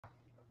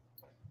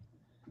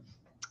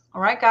All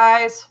right,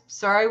 guys.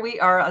 Sorry we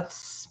are a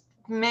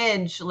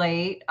smidge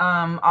late.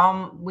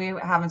 We're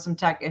having some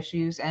tech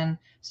issues and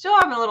still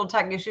having a little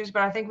tech issues,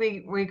 but I think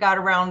we got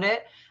around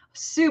it.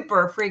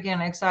 Super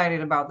freaking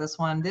excited about this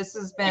one. This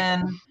has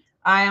been.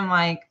 I am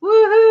like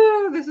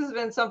woohoo! This has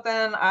been something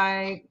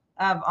I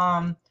have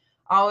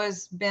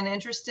always been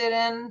interested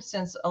in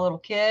since a little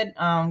kid.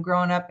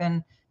 Growing up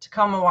in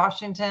Tacoma,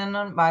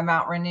 Washington, by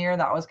Mount Rainier,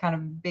 that was kind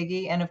of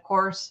biggie, and of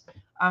course,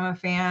 I'm a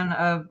fan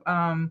of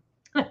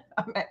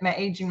I'm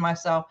aging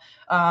myself.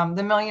 The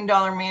 $1 Million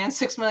Man,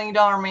 $6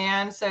 Million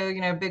Man. So,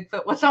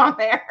 Bigfoot was on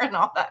there and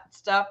all that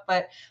stuff.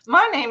 But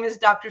my name is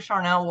Dr.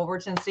 Sharnael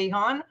Wolverton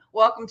Sehan.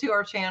 Welcome to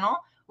our channel.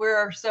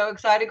 We're so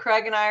excited.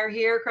 Craig and I are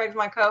here. Craig's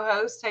my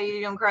co-host. How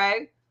you doing,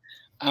 Craig?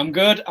 I'm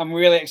good. I'm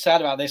really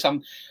excited about this.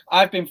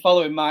 I've been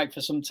following Mike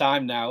for some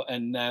time now,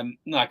 and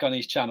like on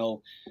his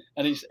channel,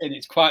 and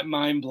it's quite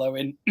mind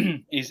blowing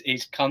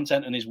his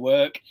content and his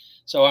work.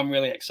 So I'm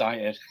really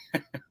excited.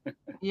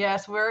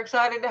 Yes, we're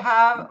excited to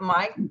have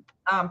Mike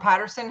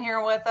Paterson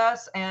here with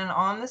us and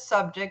on the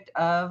subject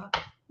of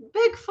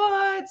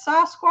Bigfoot,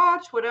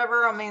 Sasquatch,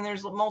 whatever. I mean,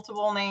 there's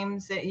multiple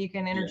names that you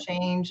can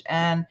interchange.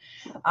 And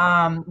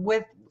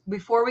with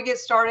before we get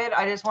started,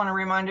 I just want to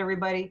remind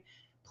everybody,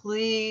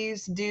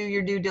 please do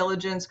your due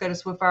diligence. Go to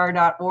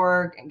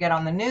swiftfire.org and get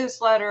on the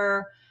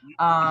newsletter.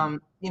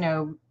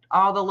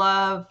 All the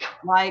love,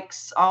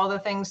 likes, all the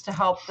things to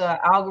help the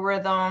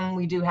algorithm.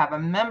 We do have a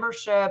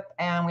membership,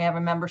 and we have a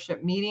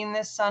membership meeting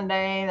this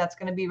Sunday. That's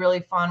going to be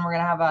really fun. We're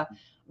going to have a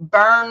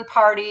burn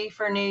party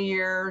for New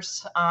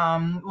Year's.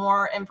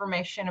 More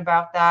information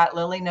about that.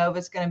 Lily Nova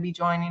is going to be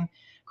joining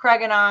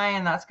Craig and I,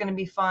 and that's going to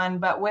be fun.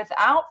 But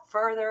without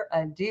further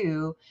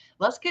ado,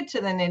 let's get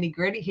to the nitty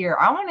gritty here.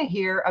 I want to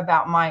hear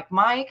about Mike.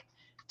 Mike,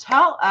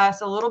 tell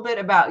us a little bit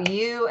about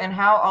you and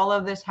how all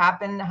of this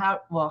happened,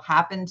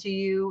 happened to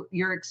you,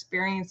 your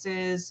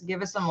experiences.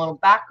 Give us some little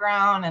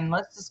background, and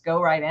let's just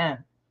go right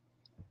in.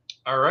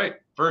 All right.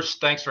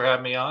 First, thanks for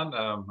having me on.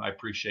 I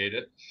appreciate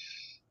it.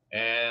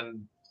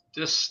 And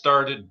this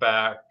started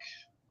back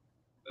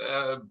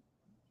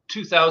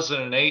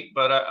 2008,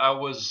 but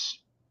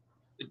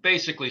it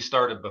basically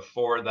started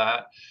before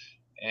that.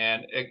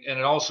 And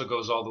it also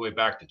goes all the way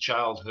back to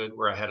childhood,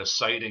 where I had a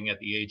sighting at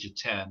the age of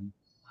 10.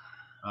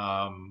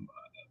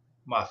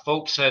 My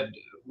folks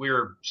we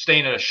were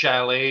staying at a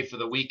chalet for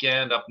the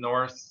weekend up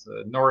north,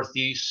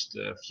 northeast,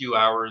 a few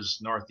hours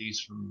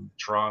northeast from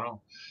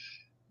Toronto.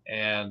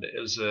 And it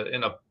was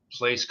in a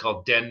place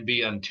called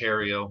Denbigh,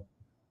 Ontario.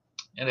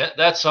 And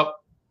that's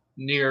up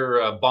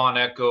near Bon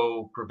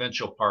Echo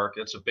Provincial Park.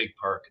 It's a big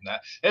park, and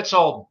it's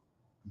all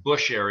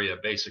bush area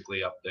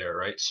basically up there,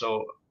 right?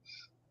 So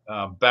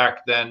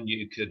back then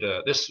you could,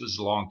 this was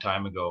a long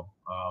time ago,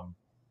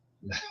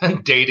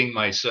 dating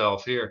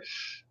myself here,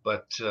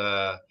 but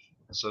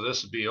so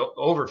this would be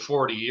over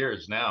 40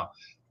 years now.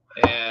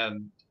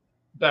 And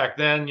back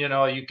then,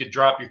 you could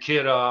drop your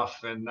kid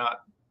off and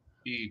not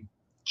be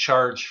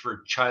charged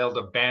for child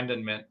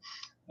abandonment.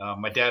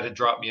 My dad had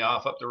dropped me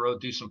off up the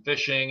road, do some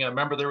fishing. I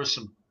remember there was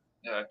some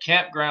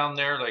campground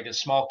there, like a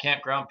small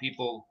campground,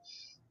 people,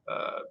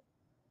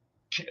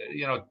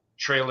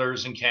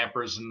 trailers and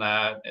campers and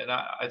that. And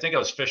I think I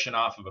was fishing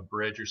off of a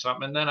bridge or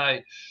something. And then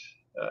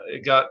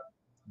it got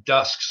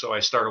dusk, so I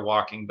started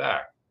walking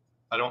back.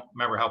 I don't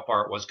remember how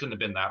far it was. Couldn't have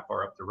been that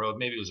far up the road.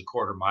 Maybe it was a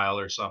quarter mile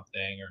or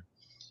something, or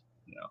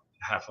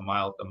half a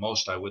mile at the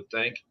most, I would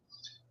think.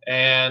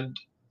 And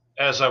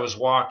as I was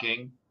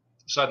walking,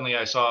 suddenly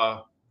I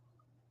saw,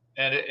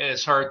 and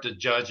it's hard to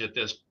judge at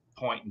this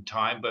point in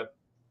time, but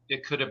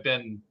it could have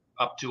been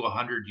up to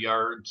 100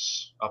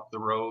 yards up the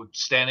road,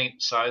 standing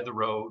beside the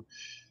road,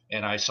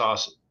 and I saw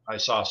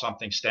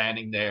something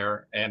standing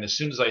there. And as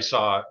soon as I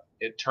saw it,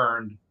 it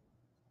turned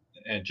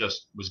and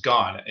just was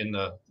gone in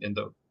the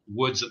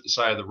woods at the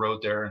side of the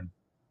road there.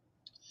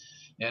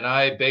 And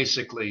I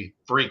basically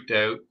freaked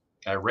out.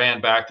 I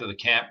ran back to the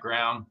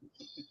campground.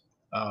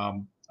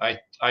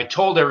 I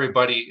told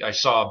everybody I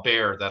saw a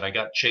bear, that I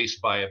got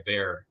chased by a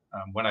bear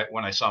when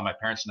I saw my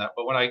parents and that.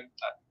 But when I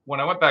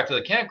went back to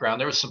the campground,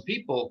 there was some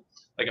people,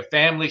 like a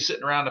family,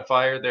 sitting around a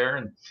fire there,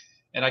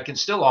 and I can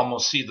still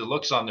almost see the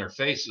looks on their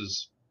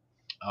faces.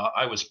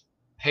 I was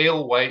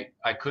pale white.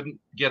 I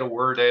couldn't get a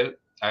word out.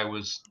 I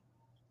was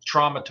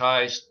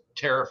traumatized,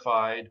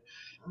 terrified,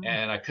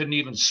 and I couldn't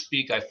even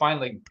speak. I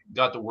finally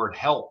got the word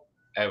help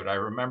out. I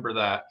remember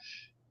that.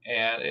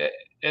 And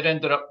it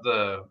ended up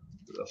the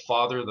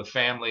father of the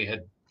family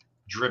had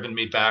driven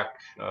me back,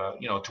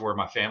 to where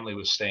my family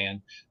was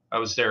staying. I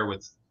was there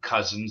with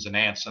cousins and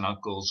aunts and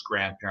uncles,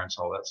 grandparents,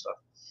 all that stuff.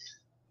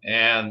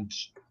 And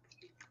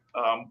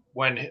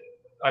when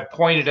I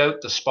pointed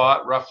out the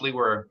spot roughly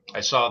where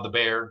I saw the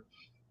bear,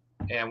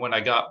 and when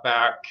I got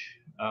back,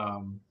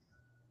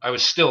 I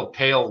was still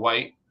pale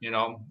white.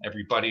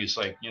 Everybody's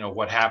like,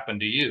 what happened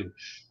to you?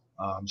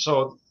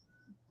 So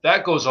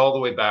that goes all the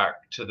way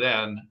back to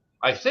then.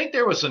 I think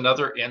there was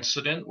another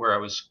incident where I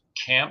was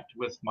camped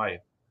with my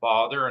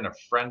father and a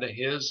friend of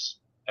his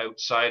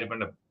outside of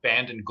an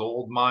abandoned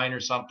gold mine or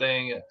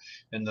something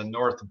in the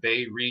North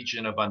Bay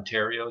region of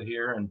Ontario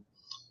here. And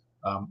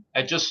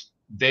I just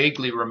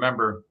vaguely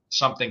remember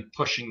something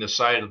pushing the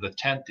side of the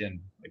tent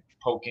in, like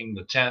poking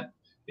the tent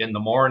in the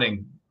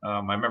morning. I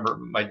remember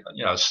I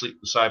was asleep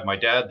beside my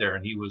dad there,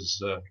 and he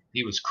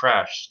was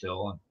crashed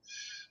still.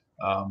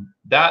 And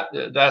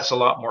that's a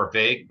lot more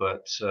vague.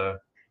 But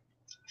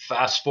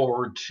fast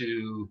forward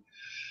to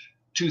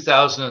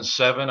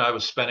 2007, I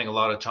was spending a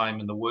lot of time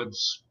in the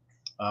woods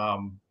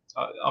on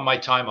my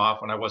time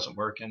off when I wasn't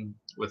working,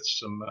 with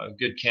some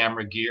good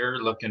camera gear,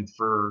 looking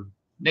for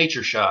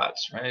nature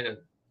shots. Right, I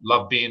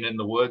love being in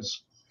the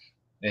woods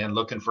and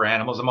looking for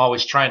animals. I'm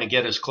always trying to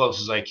get as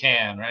close as I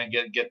can. Right,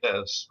 get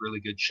those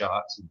really good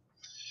shots.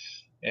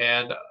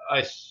 And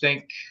I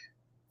think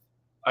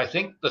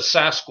the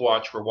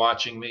Sasquatch were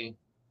watching me,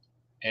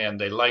 and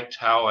they liked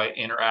how I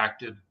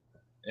interacted,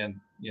 and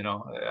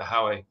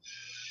how I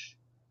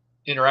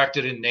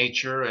interacted in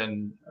nature.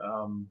 And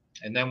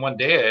then one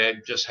day I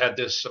just had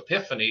this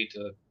epiphany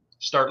to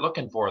start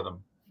looking for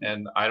them.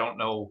 And I don't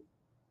know.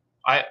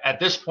 At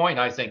this point,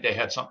 I think they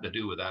had something to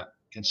do with that,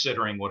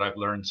 considering what I've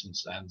learned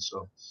since then.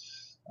 So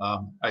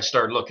I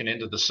started looking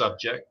into the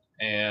subject,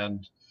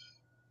 and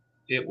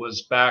it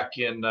was back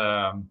in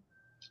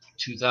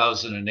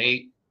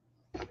 2008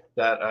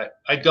 that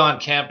I'd gone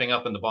camping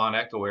up in the Bon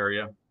Echo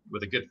area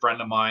with a good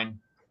friend of mine.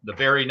 The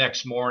very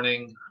next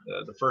morning,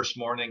 the first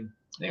morning,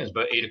 I think it was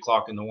about 8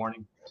 o'clock in the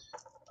morning,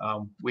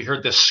 we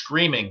heard this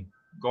screaming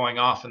going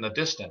off in the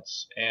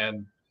distance.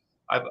 And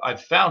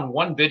I've found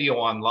one video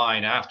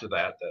online after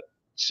that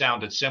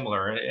sounded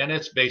similar, and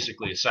it's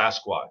basically a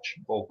Sasquatch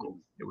vocal.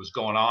 It was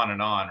going on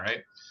and on, right?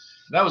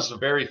 And that was the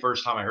very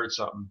first time I heard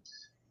something.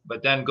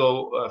 But then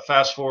go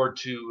fast forward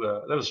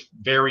to that was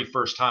very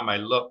first time I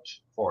looked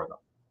for them.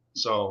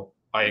 So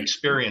I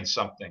experienced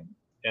something.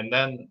 And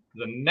then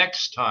the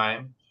next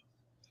time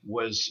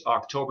was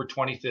October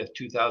 25th,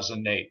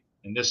 2008.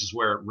 And this is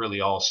where it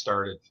really all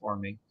started for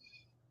me.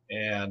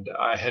 And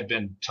I had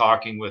been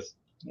talking with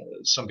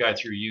some guy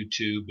through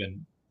YouTube,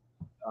 and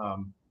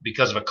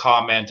because of a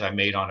comment I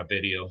made on a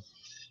video.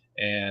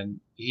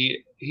 And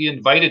he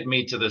invited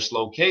me to this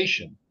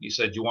location. He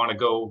said, "You want to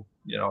go,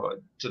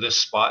 to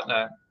this spot?"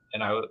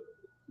 And I,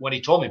 when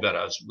he told me about it,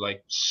 I was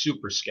like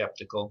super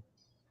skeptical.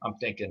 I'm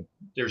thinking,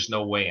 there's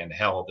no way in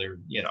hell there,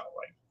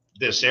 like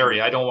this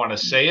area. I don't want to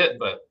say it,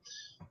 but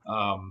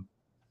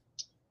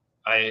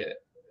I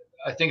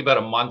think about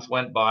a month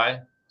went by,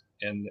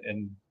 and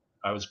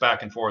I was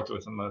back and forth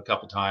with him a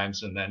couple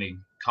times, and then he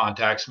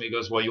contacts me. He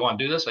goes, "Well, you want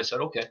to do this?" I said,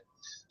 "Okay."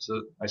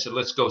 So I said,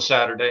 "Let's go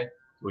Saturday."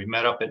 We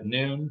met up at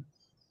noon,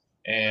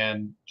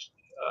 and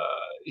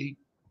he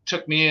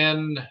took me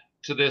in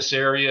to this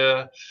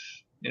area,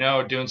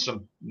 doing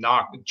some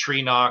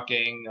tree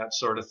knocking, that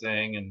sort of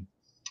thing. And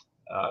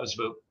I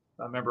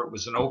remember it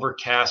was an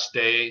overcast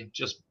day,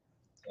 just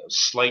a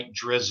slight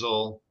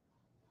drizzle,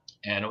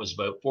 and it was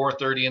about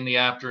 4:30 in the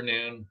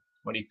afternoon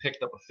when he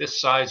picked up a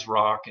fist-sized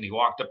rock, and he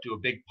walked up to a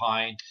big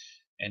pine,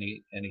 and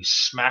he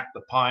smacked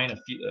the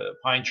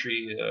pine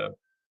tree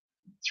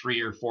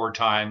 3 or 4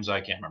 times,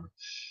 I can't remember,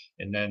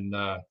 and then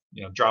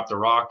dropped the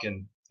rock,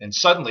 and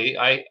suddenly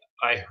I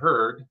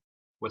heard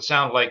what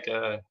sounded like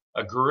a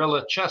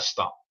gorilla chest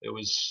thump. It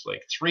was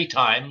like 3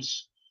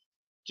 times,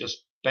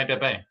 just bang, bang,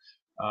 bang,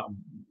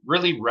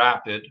 really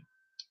rapid,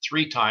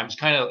 3 times.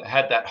 Kind of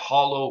had that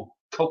hollow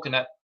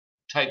coconut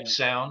type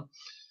sound,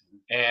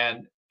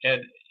 and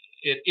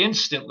it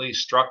instantly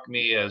struck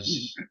me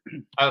as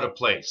out of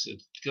place,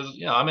 because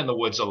I'm in the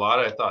woods a lot.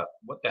 I thought,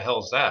 what the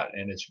hell's that?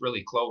 And it's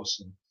really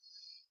close. And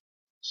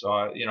so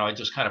I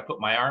just kind of put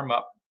my arm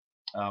up.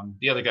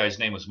 The other guy's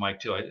name was Mike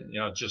too.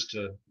 Just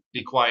to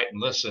be quiet and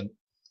listen.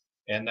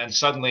 And then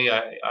suddenly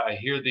I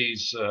hear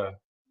these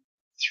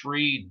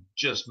 3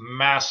 just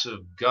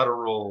massive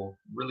guttural,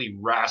 really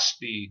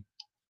raspy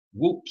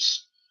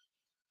whoops,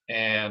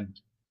 and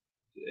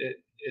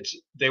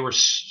they were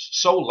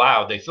so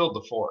loud, they filled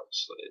the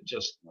forest,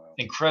 just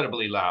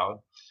incredibly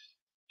loud.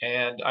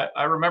 And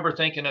I remember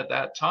thinking at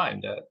that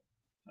time that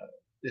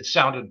it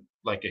sounded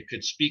like it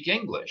could speak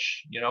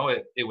English.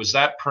 It was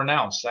that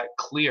pronounced, that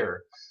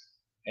clear.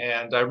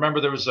 And I remember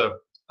there was a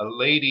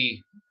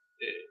lady.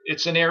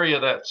 It's an area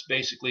that's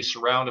basically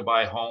surrounded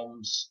by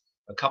homes,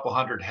 a couple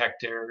hundred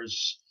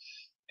hectares.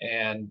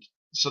 And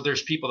so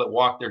there's people that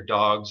walk their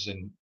dogs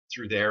and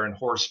through there, and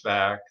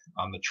horseback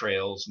on the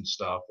trails and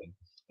stuff.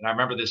 And I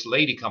remember this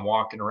lady come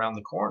walking around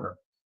the corner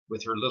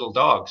with her little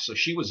dog. So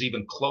she was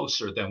even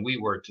closer than we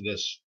were to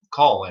this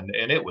call, and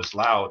it was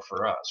loud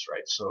for us,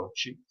 right? So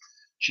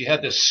she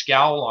had this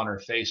scowl on her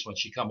face when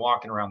she come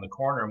walking around the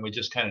corner, and we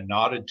just kind of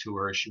nodded to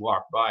her as she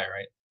walked by,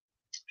 right?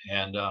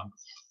 And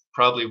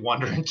probably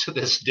wondering to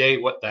this day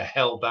what the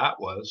hell that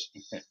was.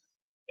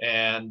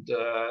 And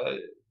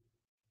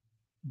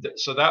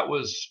so that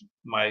was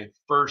my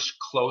first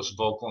close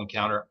vocal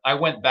encounter. I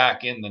went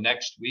back in the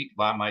next week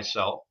by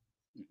myself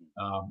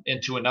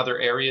into another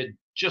area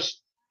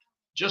just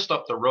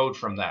up the road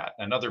from that,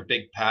 another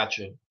big patch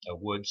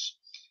of woods.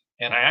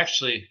 And I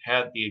actually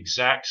had the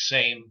exact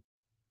same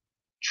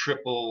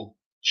triple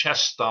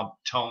chest thump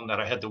tone that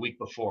I had the week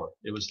before.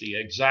 It was the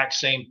exact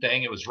same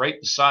thing. It was right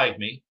beside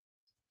me.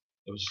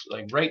 It was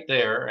like right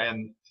there,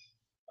 and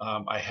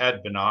I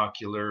had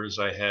binoculars,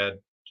 I had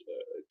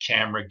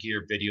camera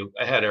gear, video,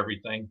 I had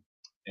everything.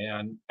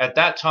 And at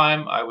that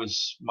time,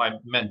 my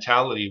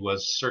mentality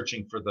was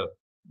searching for the,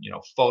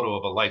 photo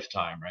of a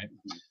lifetime, right?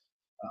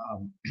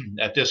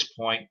 At this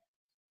point,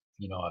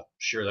 I'm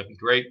sure that'd be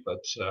great, but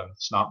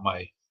it's not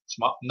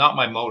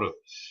my motive.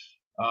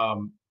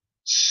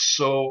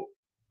 So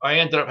I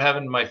ended up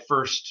having my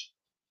first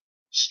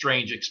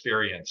strange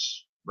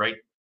experience right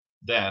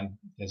then.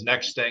 Because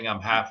next thing,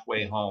 I'm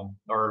halfway home,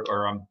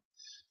 or I'm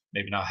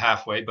maybe not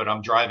halfway, but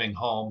I'm driving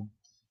home,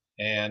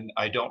 and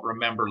I don't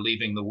remember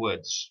leaving the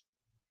woods.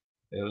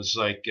 It was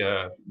like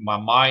my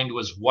mind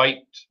was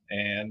wiped,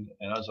 and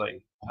I was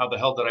like, "How the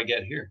hell did I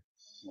get here?"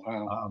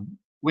 Wow.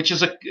 Which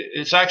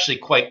it's actually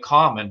quite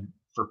common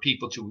for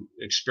people to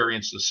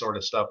experience this sort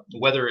of stuff,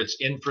 whether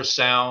it's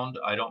infrasound,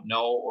 I don't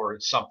know, or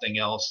it's something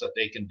else that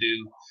they can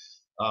do.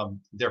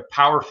 They're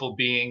powerful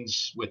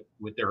beings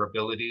with their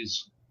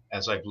abilities,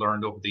 as I've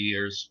learned over the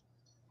years.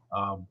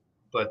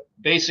 But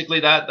basically,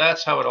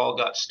 that's how it all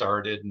got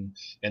started,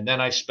 and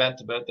then I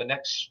spent about the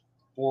next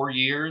 4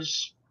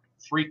 years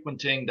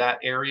frequenting that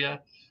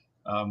area.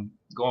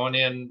 Going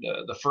in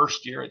the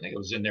first year, I think I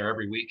was in there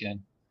every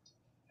weekend.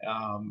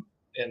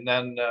 And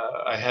then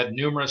I had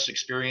numerous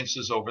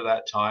experiences over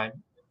that time,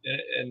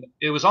 and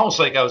it was almost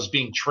like I was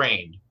being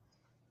trained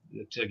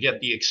to get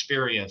the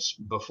experience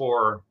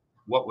before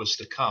what was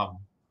to come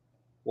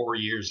 4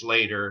 years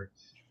later.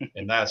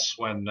 And that's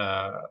when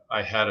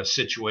I had a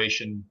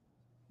situation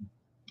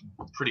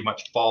pretty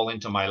much fall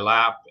into my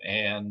lap,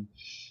 and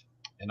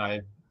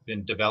I've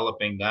been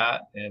developing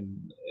that,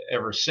 and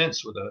ever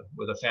since with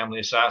a family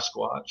of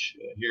Sasquatch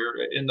here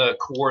in the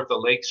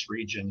Kawartha Lakes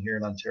region here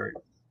in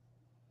Ontario.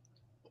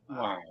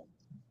 Wow.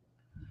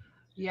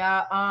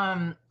 Yeah.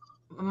 I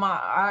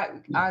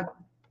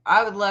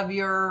would love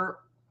your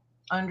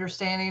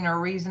understanding or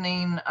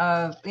reasoning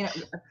of,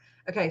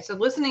 okay. So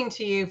listening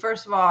to you,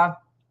 first of all,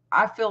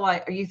 I feel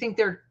like, you think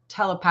they're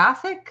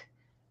telepathic?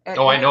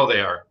 Oh, I know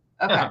they are.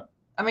 Okay.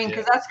 I mean,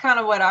 because that's kind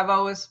of what I've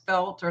always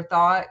felt or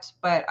thought,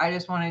 but I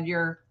just wanted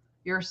your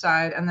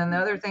side. And then the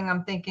other thing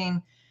I'm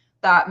thinking,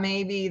 that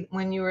maybe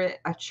when you were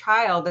a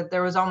child, that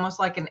there was almost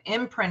like an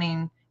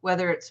imprinting,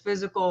 whether it's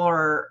physical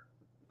or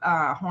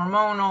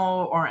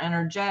hormonal or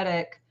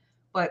energetic,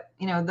 but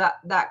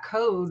that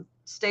code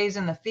stays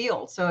in the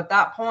field. So at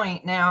that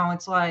point, now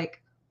it's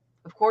like,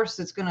 of course,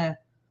 it's going to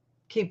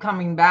keep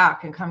coming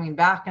back and coming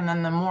back. And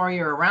then the more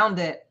you're around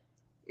it,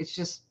 it's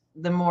just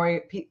the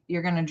more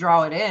you're going to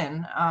draw it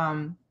in.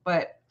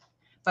 But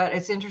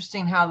it's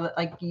interesting how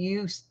like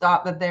you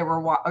thought that they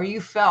were, or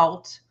you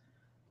felt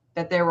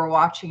that they were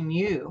watching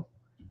you,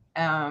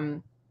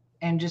 and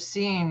just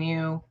seeing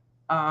you.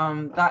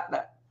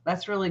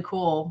 That's really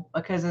cool,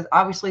 because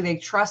obviously they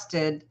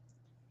trusted,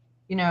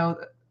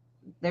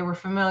 they were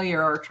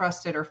familiar or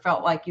trusted or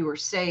felt like you were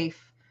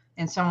safe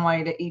in some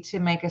way to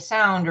make a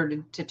sound or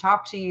to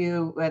talk to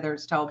you, whether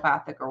it's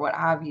telepathic or what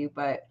have you.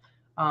 But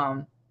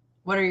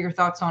what are your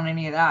thoughts on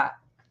any of that?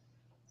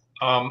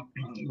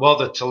 Well,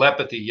 the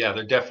telepathy, yeah,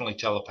 they're definitely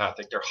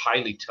telepathic. They're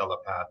highly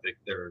telepathic.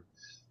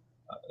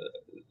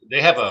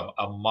 They have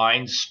a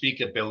mind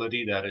speak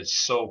ability that is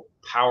so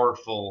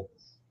powerful.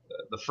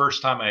 The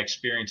first time I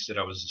experienced it,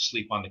 I was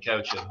asleep on the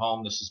couch at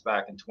home. This is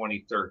back in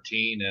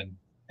 2013,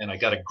 and I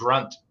got a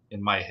grunt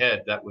in my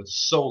head that was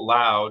so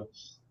loud,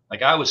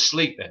 like I was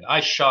sleeping. I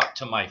shot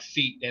to my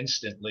feet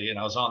instantly, and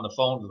I was on the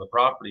phone to the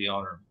property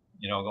owner,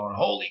 going,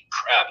 "Holy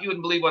crap! You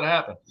wouldn't believe what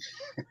happened."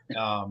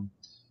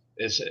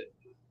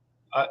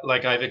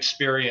 Like I've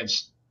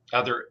experienced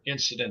other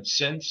incidents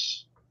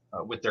since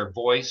with their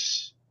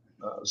voice.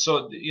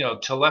 So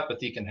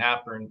telepathy can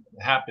happen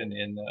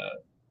in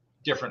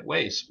different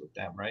ways with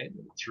them, right?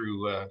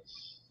 Through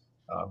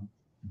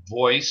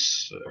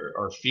voice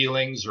or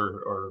feelings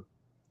or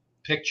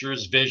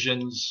pictures,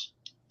 visions.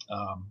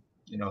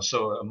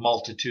 So a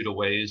multitude of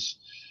ways.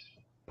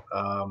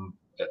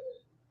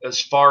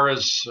 As far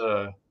as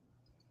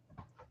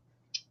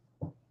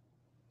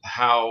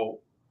how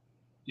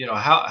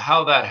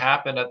that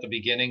happened at the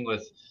beginning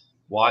with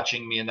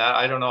watching me and that,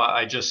 I don't know.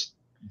 I just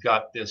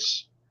got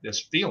this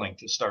feeling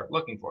to start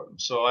looking for them.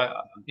 So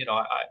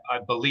I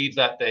believe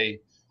that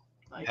they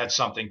had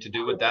something to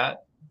do with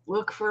that.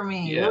 Look for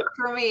me. Yeah. Look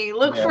for me.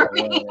 Look for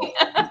me.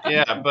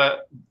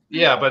 but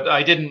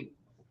I didn't.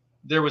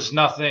 There was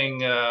nothing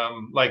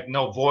like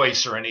no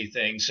voice or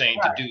anything saying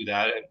to do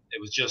that.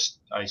 It was just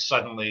I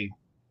suddenly,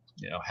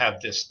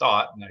 had this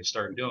thought and I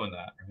started doing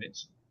that. Right.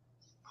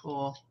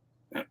 Cool.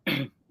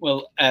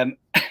 Well,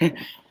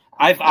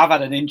 I've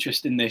had an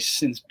interest in this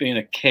since being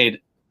a kid,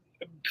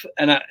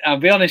 and I'll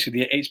be honest with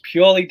you, it's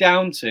purely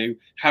down to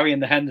Harry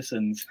and the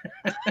Hendersons.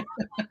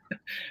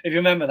 If you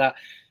remember that.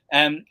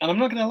 And I'm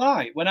not going to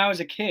lie, when I was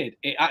a kid,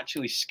 it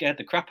actually scared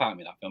the crap out of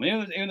me, that film.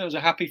 Even though it was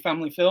a happy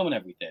family film and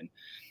everything.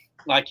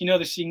 Like,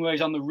 the scene where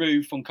he's on the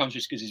roof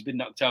unconscious because he's been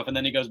knocked off, and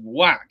then he goes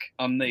whack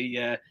on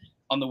the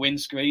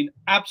windscreen.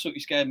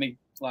 Absolutely scared me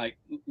like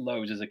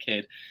loads as a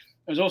kid.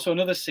 There was also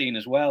another scene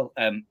as well.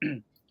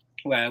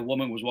 where a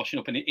woman was washing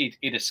up, and it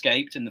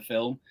escaped in the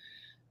film.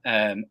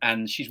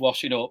 And she's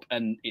washing up,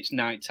 and it's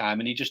nighttime,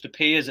 and he just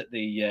appears at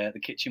the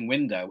kitchen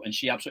window, and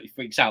she absolutely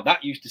freaks out.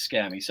 That used to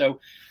scare me. So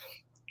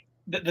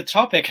the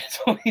topic has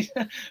always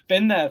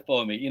been there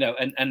for me,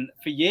 and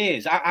for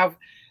years I've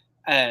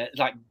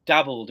like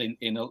dabbled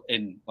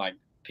in like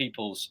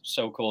people's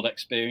so-called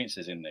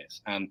experiences in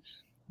this, and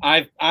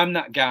I'm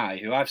that guy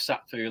who I've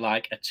sat through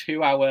like a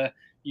 2-hour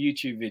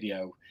YouTube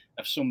video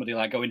of somebody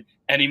like going,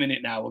 any minute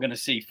now we're going to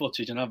see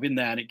footage, and I've been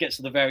there, and it gets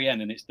to the very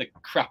end, and it's the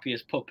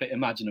crappiest puppet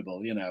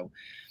imaginable,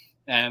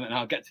 and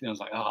I'll get to the end, I was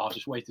like, oh, I've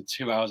just wasted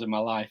 2 hours of my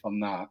life on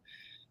that.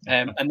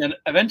 And then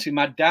eventually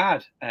my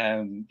dad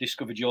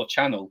discovered your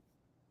channel,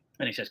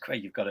 and he says,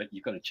 Craig, you've got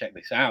to check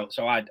this out.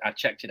 So I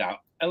checked it out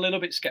a little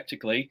bit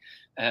skeptically.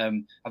 I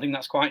think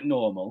that's quite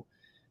normal.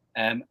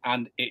 And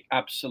it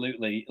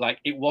absolutely, like,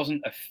 it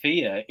wasn't a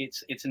fear.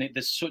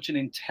 There's such an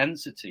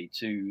intensity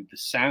to the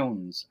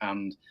sounds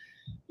and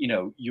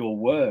your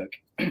work,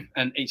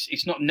 and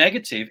it's not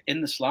negative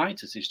in the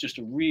slightest. It's just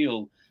a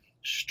real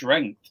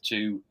strength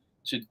to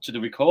the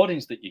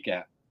recordings that you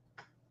get.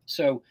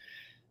 So,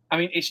 I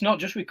mean, it's not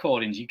just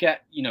recordings. You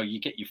get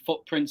your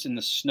footprints in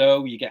the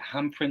snow. You get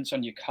handprints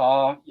on your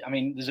car. I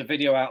mean, there's a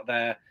video out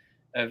there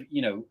of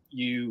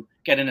you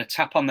getting a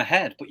tap on the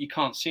head, but you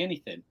can't see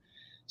anything.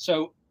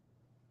 So,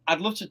 I'd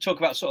love to talk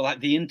about sort of like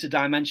the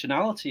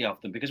interdimensionality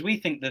of them, because we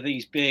think they're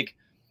these big,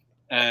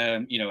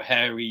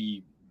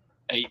 hairy,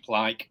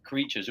 ape-like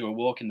creatures who are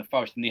walking the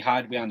forest and they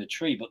hide behind a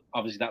tree, but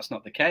obviously that's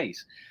not the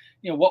case.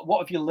 What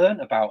have you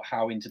learned about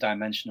how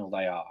interdimensional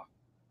they are?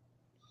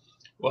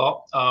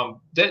 Well,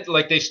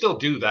 they still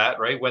do that,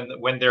 right?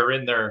 When they're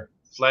in their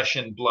flesh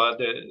and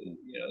blood,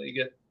 you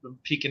get them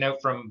peeking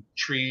out from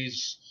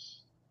trees,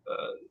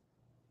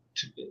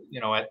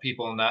 at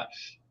people and that.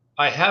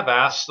 I have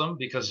asked them,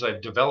 because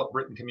I've developed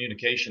written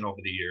communication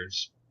over the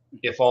years,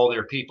 if all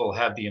their people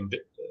have the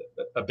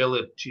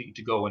ability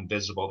to go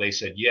invisible. They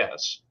said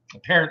yes.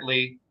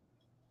 Apparently,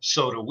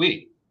 so do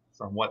we,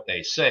 from what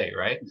they say,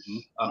 right?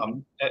 Mm-hmm.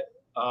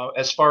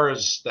 As far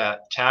as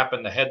that tap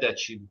in the head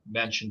that you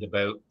mentioned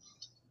about,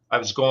 I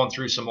was going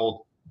through some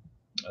old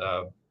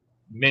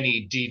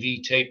mini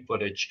DV tape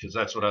footage, because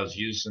that's what I was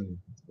using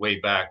way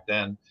back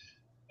then.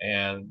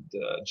 And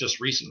just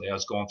recently I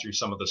was going through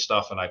some of the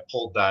stuff, and I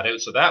pulled that out.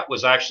 So that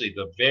was actually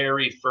the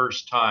very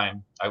first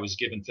time I was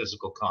given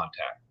physical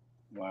contact.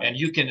 Wow. And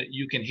you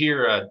can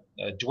hear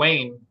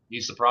Dwayne,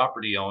 he's the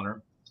property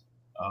owner.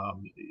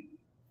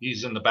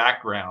 He's in the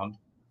background,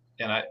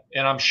 and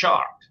I'm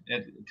shocked,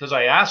 and because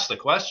I asked the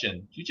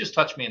question, you just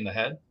touched me in the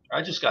head.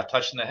 I just got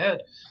touched in the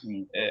head.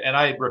 And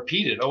I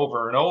repeat it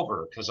over and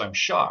over because I'm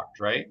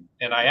shocked, right?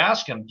 And I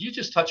ask him, you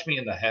just touch me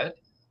in the head?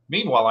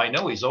 Meanwhile, I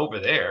know he's over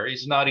there.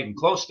 He's not even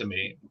close to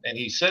me. And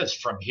he says,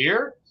 from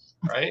here,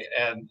 right?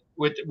 And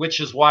which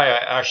is why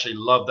I actually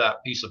love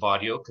that piece of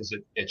audio, because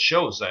it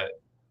shows that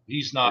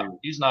he's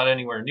not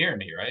anywhere near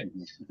me, right?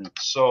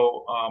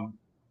 So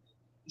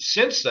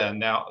since then,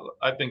 now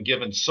I've been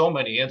given so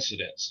many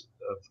incidents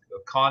of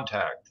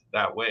contact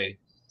that way.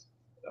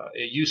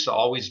 It used to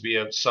always be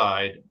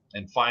outside.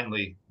 And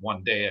finally,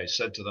 one day I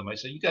said to them, I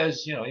said, you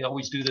guys, you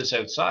always do this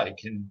outside.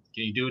 Can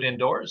you do it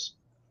indoors?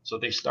 So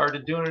they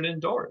started doing it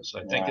indoors.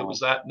 I think it was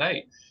that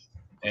night.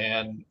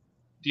 And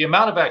the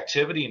amount of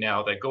activity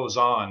now that goes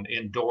on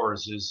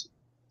indoors is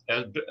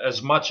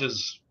as much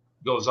as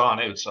goes on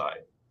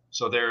outside.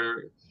 So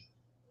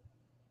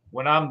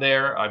when I'm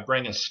there, I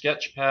bring a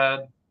sketch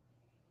pad,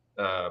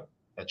 a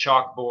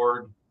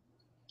chalkboard.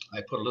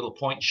 I put a little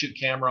point and shoot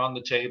camera on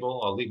the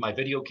table. I'll leave my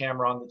video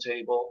camera on the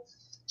table.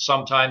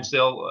 Sometimes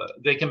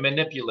they can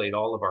manipulate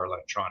all of our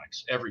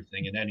electronics,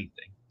 everything and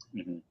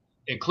anything,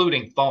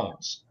 including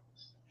phones.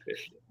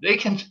 They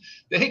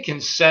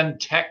can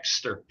send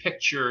text or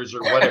pictures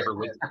or whatever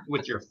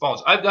with your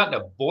phones. I've gotten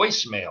a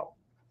voicemail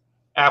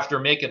after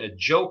making a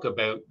joke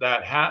about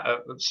that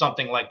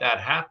something like that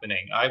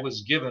happening. I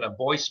was given a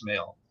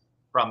voicemail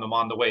from them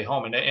on the way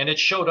home, and it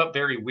showed up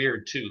very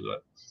weird too.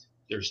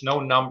 There's no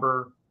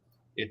number.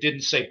 It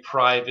didn't say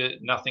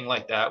private, nothing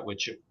like that,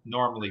 which it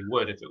normally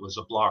would if it was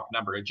a blocked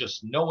number. It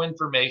just no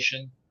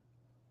information,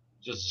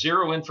 just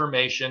zero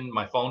information.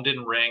 My phone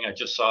didn't ring. I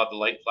just saw the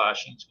light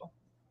flashing.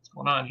 What's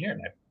going on here?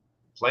 And I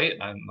play it,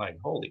 and I'm like,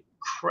 holy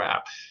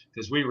crap,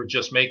 because we were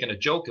just making a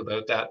joke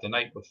about that the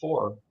night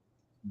before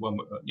when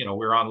we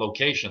were on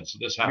location. So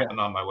this happened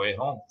on my way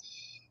home.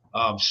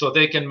 So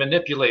they can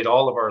manipulate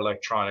all of our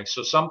electronics.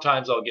 So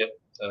sometimes I'll get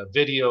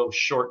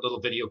short little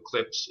video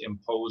clips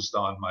imposed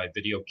on my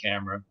video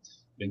camera.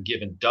 Been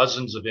given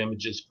dozens of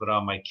images put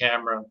on my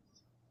camera,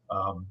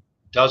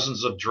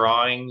 dozens of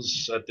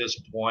drawings at this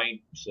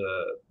point,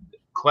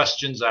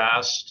 questions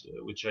asked,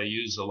 which I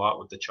use a lot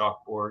with the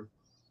chalkboard.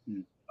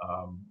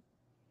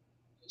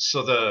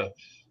 So the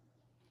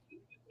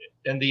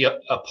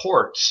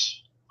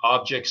apports,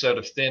 objects out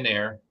of thin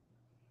air,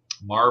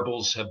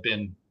 marbles have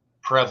been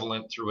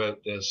prevalent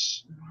throughout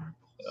this.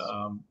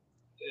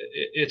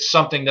 It's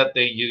something that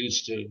they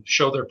use to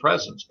show their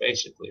presence,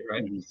 basically,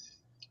 right?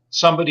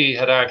 Somebody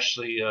had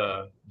actually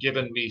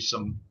given me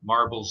some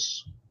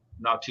marbles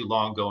not too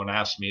long ago and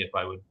asked me if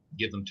I would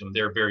give them to them.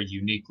 They're very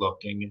unique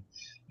looking,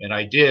 and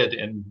I did,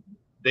 and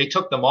they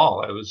took them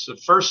all. I was at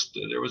first,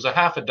 there was a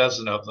half a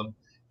dozen of them,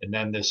 and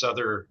then this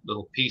other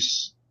little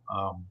piece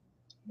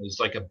was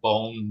like a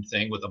bone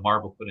thing with a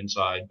marble put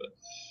inside.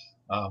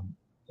 But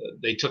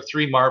they took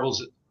 3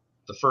 marbles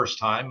the first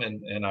time,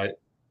 and I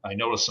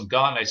noticed them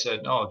gone. I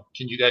said, "No,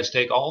 can you guys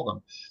take all of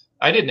them?"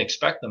 I didn't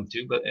expect them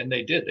to, and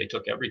they did. They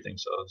took everything,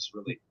 so I was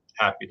really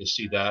happy to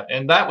see that.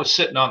 And that was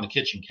sitting on the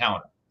kitchen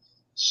counter.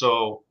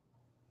 So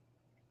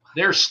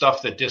there's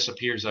stuff that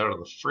disappears out of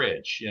the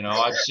fridge. You know,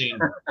 I've seen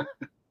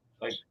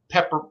like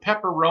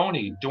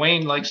pepperoni.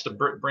 Dwayne likes to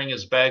bring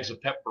his bags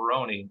of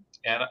pepperoni,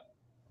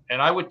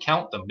 and I would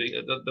count them.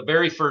 The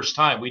very first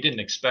time, we didn't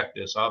expect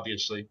this,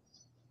 obviously.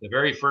 The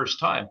very first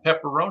time,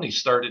 pepperoni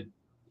started.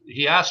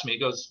 He asked me, he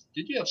goes,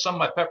 "Did you have some of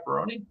my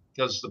pepperoni?"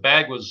 Because the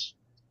bag was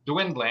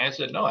dwindling. I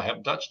said, "No, I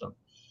haven't touched them."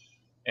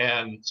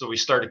 And so we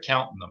started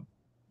counting them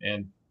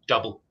and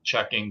double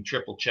checking,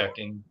 triple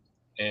checking,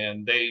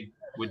 and they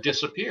would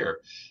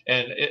disappear.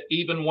 And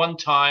even one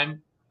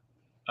time,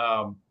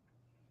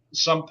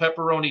 some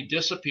pepperoni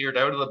disappeared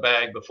out of the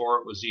bag before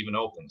it was even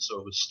open, so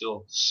it was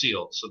still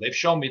sealed. So they've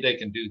shown me they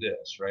can do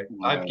this, right?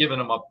 Wow. I've given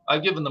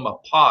them a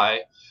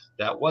pie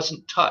that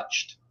wasn't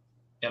touched,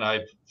 and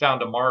I've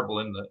found a marble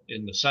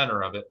in the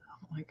center of it.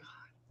 Oh my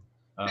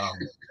God.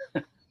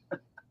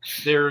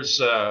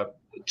 There's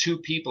 2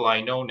 people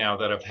I know now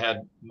that have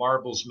had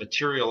marbles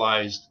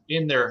materialized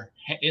in their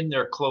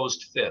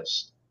closed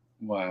fist.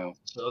 Wow.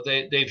 So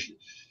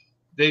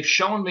they've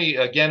shown me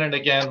again and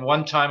again.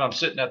 One time I'm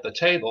sitting at the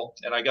table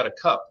and I got a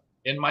cup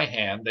in my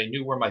hand. They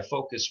knew where my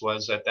focus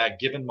was at that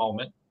given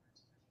moment.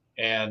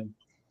 And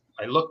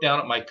I look down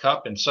at my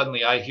cup and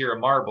suddenly I hear a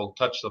marble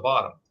touch the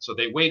bottom. So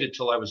they waited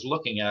till I was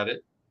looking at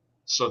it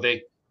so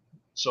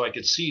I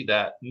could see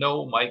that.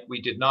 No, Mike, we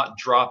did not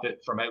drop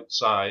it from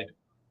outside.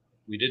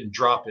 We didn't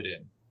drop it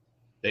in.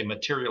 They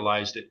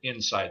materialized it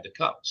inside the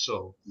cup.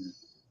 So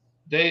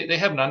they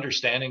have an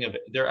understanding of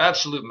it. They're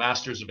absolute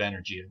masters of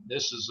energy.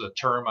 This is a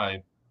term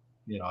I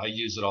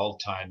use it all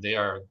the time. They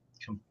are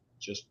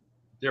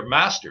they're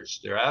masters.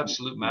 They're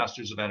absolute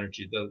masters of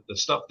energy. The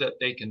stuff that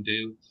they can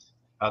do,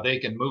 how they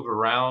can move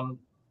around.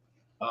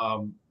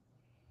 I've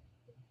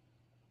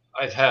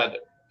had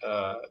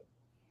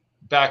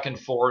back and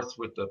forth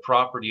with the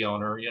property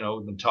owner. You know,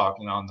 we've been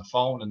talking on the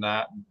phone and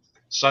that. And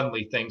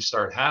suddenly things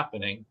start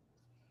happening,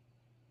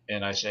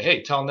 and I say,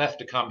 "Hey, tell Neff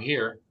to come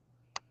here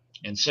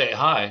and say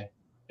hi."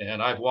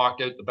 And I've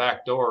walked out the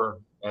back door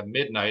at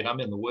midnight. I'm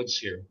in the woods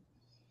here,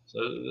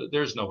 so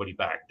there's nobody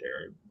back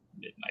there at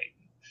midnight.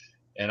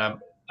 And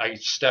I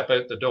step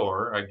out the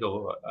door. I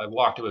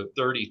walked about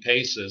 30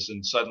 paces,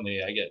 and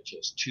suddenly I get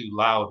just 2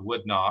 loud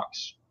wood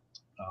knocks,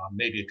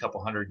 maybe a couple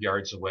 100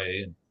 yards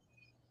away. And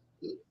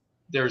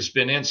there's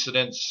been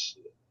incidents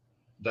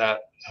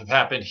that have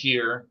happened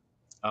here.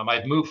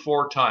 I've moved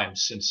 4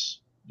 times since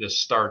this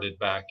started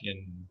back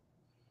in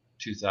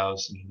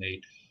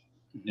 2008.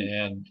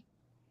 And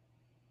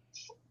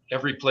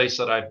every place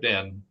that I've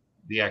been,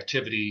 the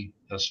activity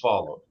has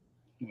followed.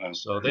 Wow.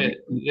 So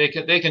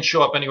they can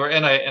show up anywhere,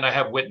 and I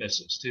have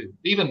witnesses too.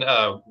 Even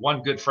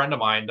one good friend of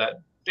mine,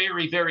 that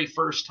very, very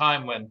first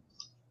time when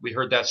we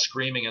heard that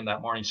screaming in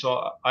that morning.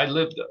 So I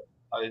lived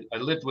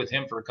with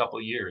him for a couple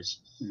of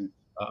years,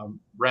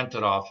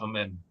 rented off him,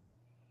 and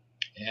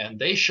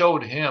they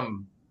showed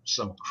him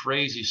some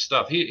crazy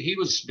stuff. He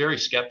was very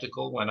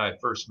skeptical when I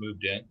first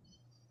moved in,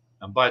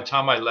 and by the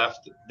time I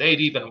left, they'd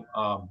even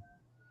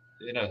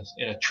in a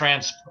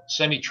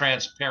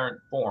semi-transparent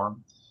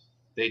form,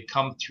 they'd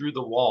come through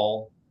the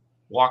wall,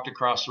 walked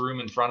across the room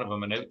in front of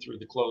him, and out through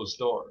the closed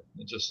door,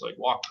 and just like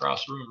walked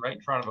across the room right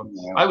in front of him.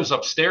 Wow. I was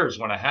upstairs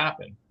when it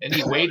happened, and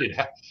he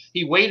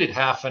waited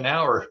half an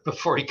hour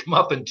before he come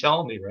up and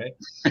tell me. Right,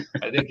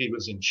 I think he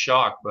was in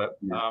shock. But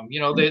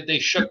they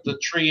shook the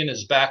tree in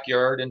his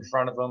backyard in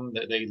front of him.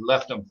 They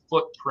left him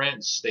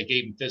footprints. They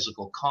gave him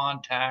physical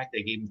contact.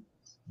 They gave him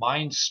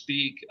mind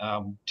speak.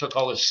 Took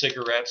all his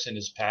cigarettes in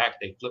his pack.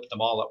 They flipped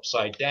them all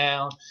upside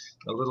down.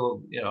 A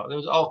little, there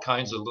was all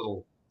kinds of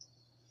little.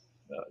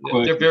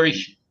 They're very,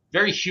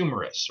 very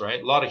humorous,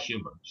 right? A lot of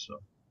humor. So,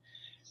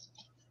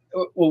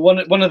 well,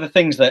 one of the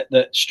things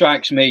that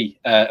strikes me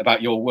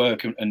about your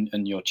work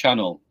and your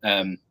channel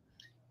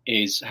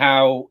is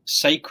how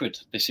sacred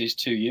this is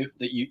to you.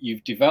 That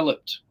you've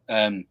developed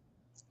a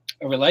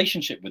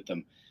relationship with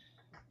them.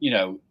 You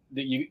know,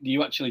 that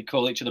you actually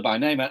call each other by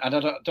name. And I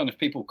don't know if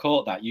people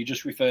caught that. You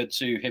just referred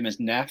to him as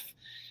Neff,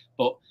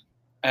 but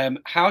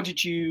how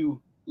did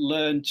you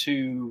learn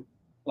to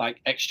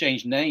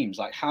exchange names?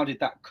 Like, how did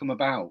that come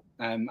about?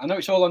 I know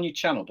it's all on your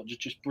channel, but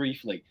just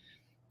briefly,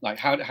 like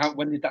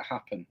when did that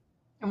happen?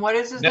 And what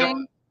is his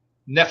name?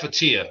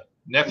 Nefertia.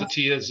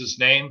 Nefertia is his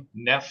name.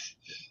 Neff.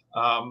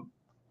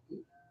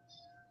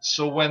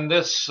 So when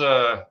this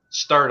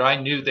started,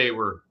 I knew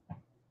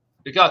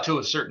it got to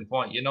a certain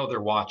point,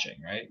 they're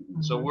watching, right?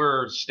 Mm-hmm. So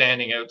we're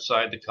standing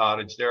outside the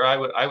cottage there.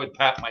 I would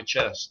pat my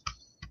chest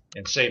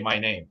and say my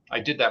name. I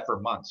did that for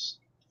months.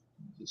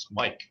 It's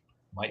Mike.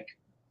 I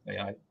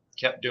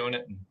kept doing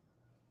it.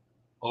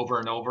 over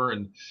and over.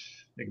 And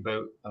think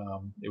about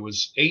it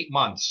was 8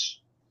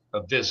 months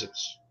of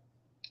visits.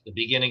 The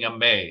beginning of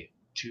May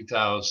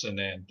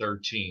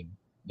 2013.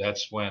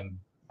 That's when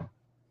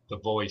the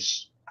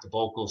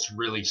vocals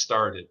really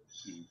started.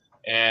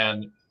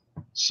 And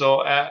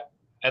so at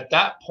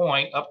that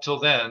point, up till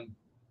then,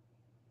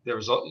 there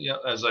was,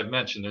 as I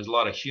mentioned, there's a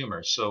lot of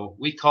humor. So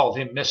we called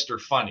him Mr.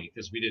 Funny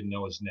because we didn't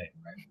know his name,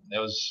 right? That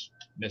was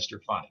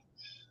Mr. Funny.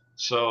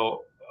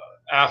 So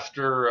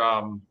after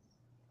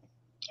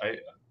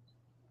it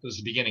was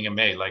the beginning of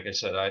May, like I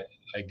said,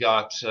 I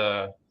got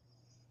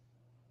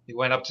he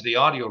went up to the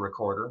audio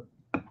recorder.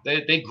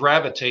 They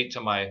gravitate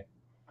to my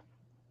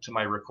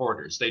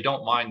recorders. They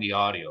don't mind the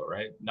audio,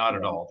 right? Not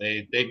at all.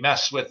 They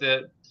mess with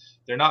it.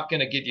 They're not going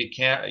to give you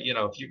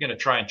if you're going to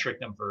try and trick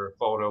them for a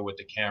photo with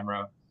the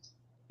camera,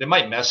 they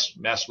might mess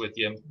with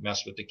you,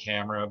 mess with the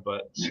camera,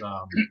 but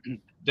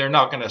they're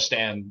not going to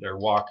stand or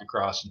walk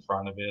across in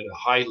front of it.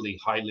 Highly,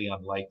 highly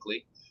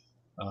unlikely.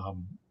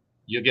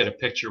 You'll get a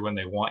picture when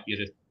they want you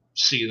to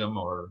see them,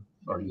 or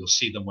you'll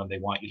see them when they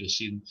want you to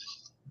see them.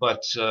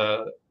 But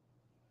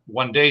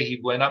one day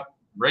he went up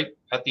right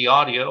at the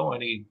audio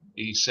and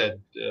he said,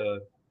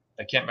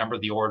 I can't remember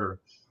the order,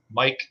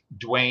 Mike,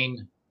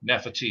 Dwayne,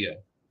 Nefertia.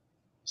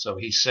 So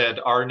he said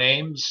our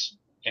names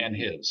and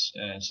his,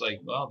 and it's like,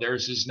 well,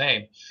 there's his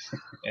name.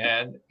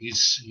 And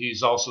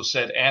he's also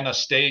said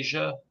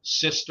Anastasia,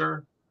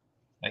 sister,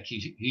 like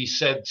he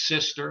said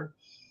sister.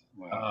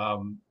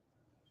 Wow.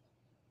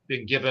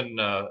 Been given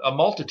a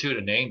multitude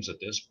of names at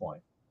this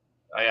point.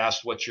 I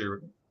asked what's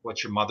your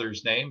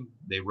mother's name.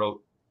 They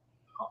wrote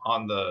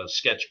on the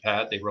sketch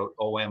pad, they wrote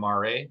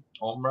OMRA,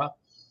 Omra.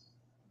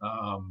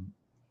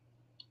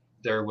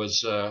 There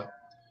was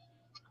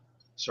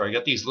sorry, I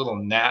got these little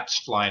gnats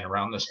flying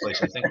around this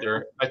place. I think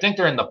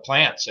they're in the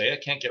plants. I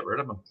can't get rid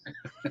of them.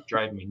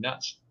 Driving me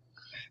nuts.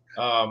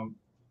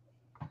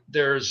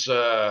 There's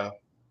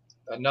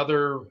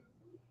another,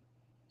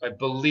 I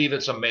believe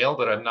it's a male,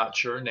 but I'm not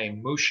sure,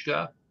 named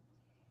Mushka.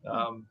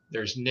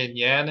 There's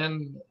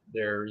Ninyanin.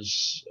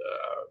 There's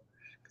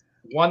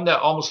one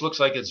that almost looks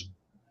like it's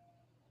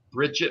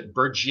Bridget.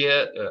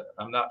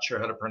 I'm not sure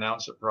how to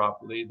pronounce it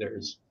properly.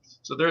 There's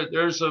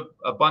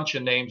a bunch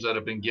of names that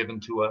have been given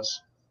to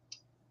us.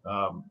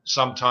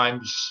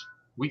 Sometimes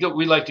we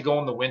like to go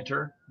in the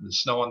winter, the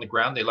snow on the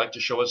ground. They like to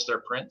show us their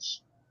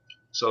prints.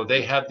 So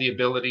they have the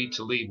ability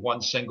to leave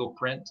one single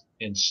print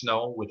in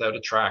snow without a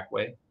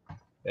trackway.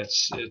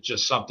 It's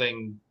just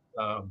something.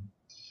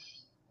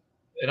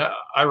 And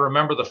I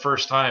remember the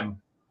first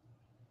time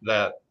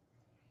that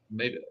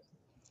maybe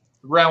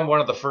around one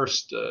of the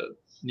first,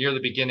 near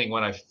the beginning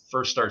when I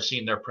first started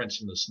seeing their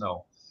prints in the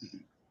snow.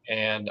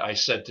 And I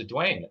said to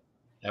Dwayne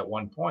at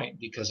one point,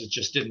 because it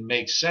just didn't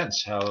make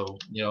sense how,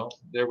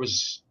 there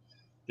was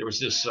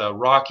this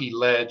rocky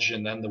ledge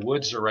and then the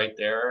woods are right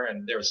there.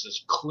 And there's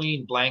this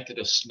clean blanket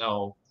of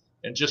snow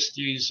and just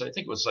these, I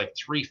think it was like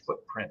 3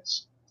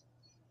 footprints.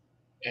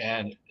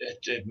 And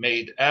it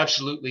made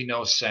absolutely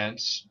no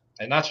sense.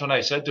 And that's when I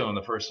said to him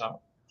the first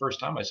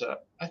time I said,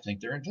 I think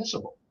they're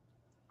invisible.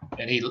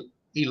 And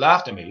he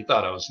laughed at me. He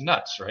thought I was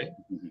nuts, right?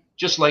 Mm-hmm.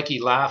 Just like he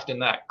laughed in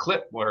that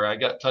clip where I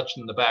got touched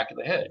in the back of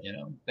the head,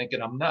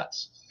 thinking I'm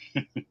nuts.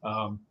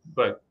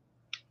 But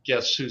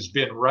guess who's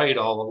been right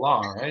all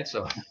along, right?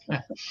 So,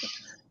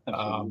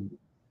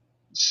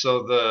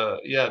 so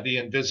the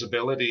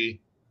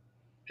invisibility,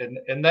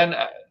 and then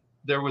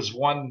there was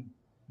one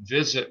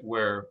visit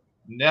where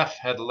Neff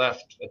had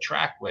left a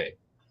trackway,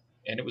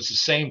 and it was the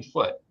same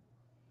foot,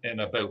 and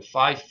about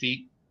 5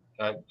 feet.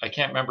 I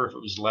can't remember if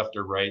it was left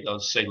or right. I'll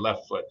say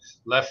left foot,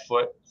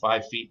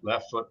 5 feet,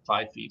 left foot,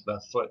 5 feet,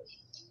 left foot.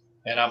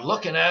 And I'm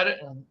looking at it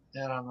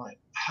and I'm like,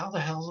 how the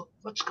hell,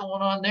 what's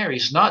going on there?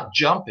 He's not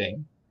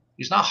jumping.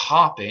 He's not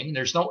hopping.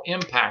 There's no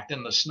impact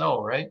in the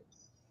snow, right?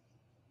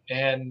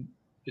 And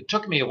it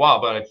took me a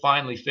while, but I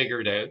finally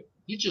figured out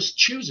he's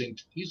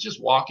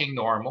just walking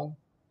normal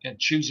and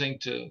choosing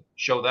to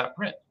show that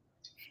print.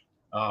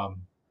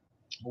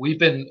 We've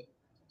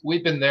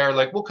been there,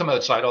 like we'll come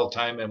outside all the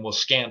time and we'll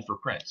scan for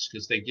prints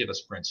because they give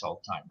us prints all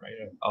the time, right?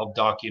 I'll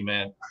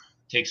document,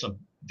 take some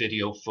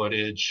video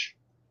footage,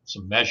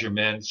 some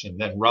measurements, and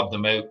then rub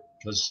them out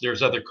because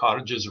there's other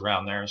cottages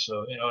around there.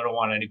 So, I don't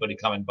want anybody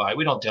coming by.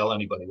 We don't tell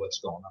anybody what's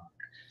going on.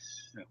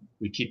 Yeah.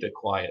 We keep it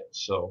quiet.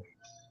 So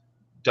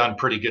done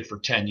pretty good for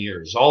 10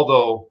 years,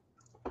 although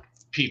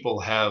people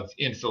have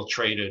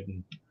infiltrated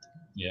and,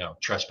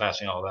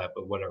 trespassing, all that,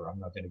 but whatever, I'm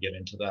not going to get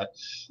into that.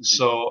 Mm-hmm.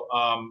 So,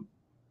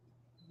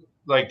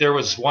 like there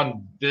was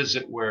one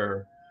visit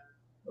where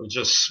we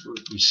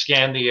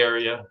scanned the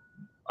area.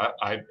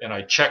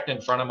 I checked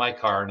in front of my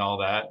car and all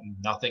that, and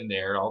nothing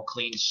there, all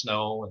clean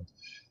snow, and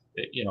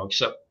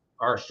except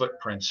our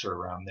footprints are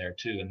around there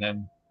too. And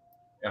then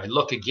I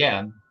look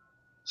again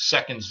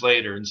seconds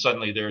later, and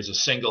suddenly there's a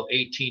single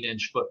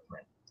 18-inch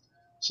footprint.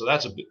 So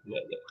that's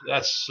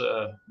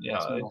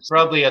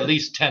probably at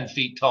least 10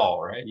 feet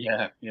tall, right?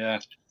 Yeah.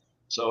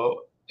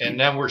 So, and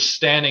then we're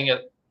standing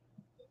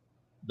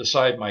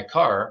beside my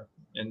car,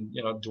 and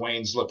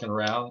Dwayne's looking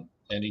around,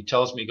 and he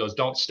tells me, he goes,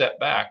 "Don't step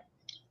back."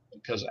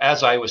 because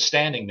as I was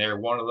standing there,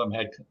 one of them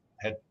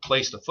had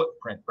placed a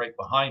footprint right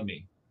behind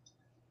me.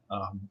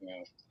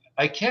 Yeah.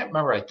 I can't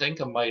remember. I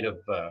think I might have.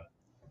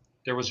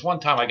 There was one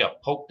time I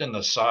got poked in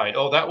the side.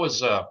 Oh, that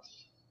was.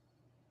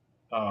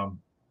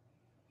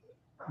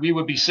 We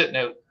would be sitting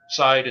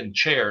outside in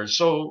chairs.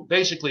 So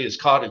basically, his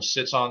cottage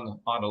sits on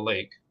a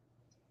lake,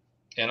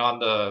 and on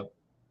the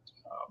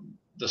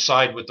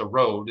side with the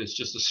road is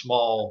just a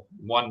small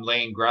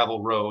 1-lane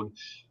gravel road,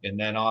 and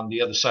then on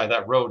the other side of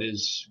that road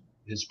is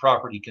his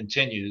property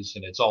continues,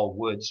 and it's all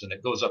woods, and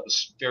it goes up a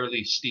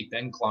fairly steep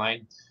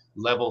incline,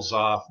 levels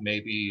off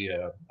maybe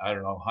I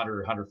don't know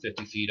 100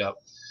 150 feet up,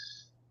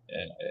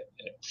 and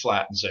it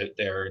flattens out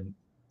there,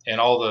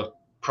 and all the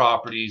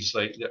properties,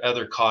 like the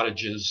other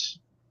cottages,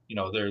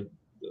 their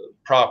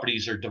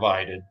properties are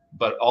divided,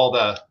 but all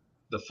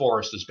the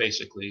forest is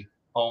basically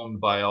owned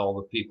by all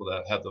the people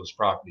that have those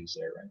properties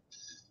there, right?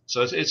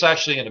 So it's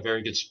actually in a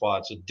very good spot.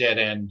 It's a dead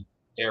end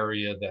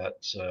area that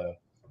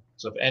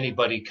so if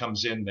anybody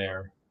comes in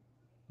there,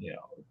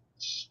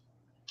 it's,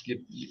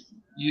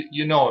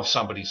 you know if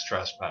somebody's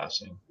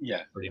trespassing,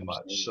 Yeah, pretty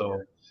much.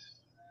 absolutely.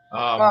 So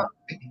Well,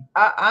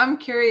 I'm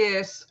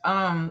curious,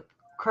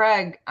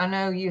 Craig. I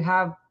know you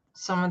have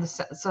some of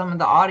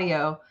the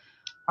audio,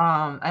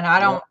 and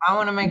I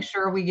want to make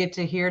sure we get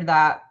to hear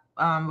that,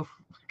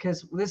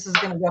 because this is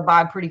going to go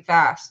by pretty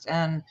fast,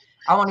 and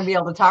I want to be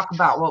able to talk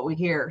about what we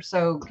hear.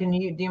 So, do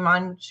you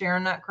mind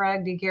sharing that,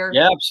 Craig? Do you care?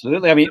 Yeah,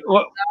 absolutely. I mean,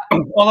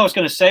 all I was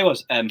going to say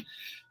was, all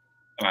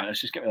right, let's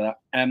just get rid of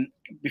that.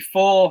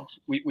 Before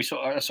we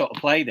sort of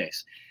play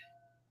this,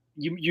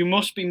 you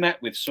must be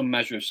met with some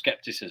measure of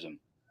skepticism.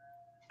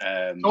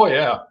 Oh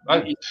yeah,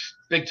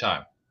 big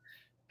time.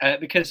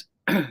 Because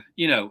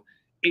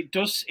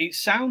it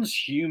sounds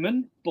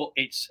human, but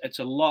it's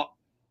a lot.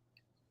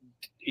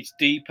 It's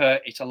deeper.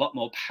 It's a lot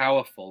more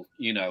powerful,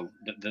 than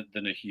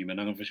a human.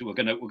 And obviously, we're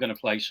gonna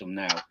play some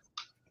now.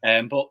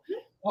 But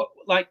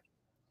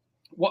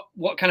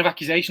what kind of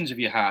accusations have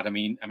you had? I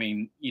mean,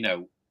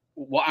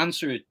 what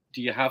answer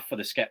do you have for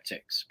the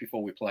skeptics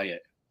before we play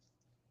it?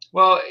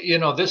 Well,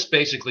 this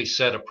basically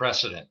set a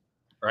precedent,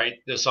 right?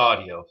 This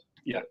audio.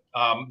 Yeah.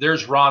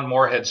 There's Ron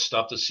Moorhead's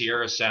stuff, the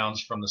Sierra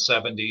Sounds from the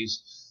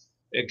 70s.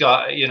 It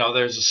got,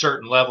 there's a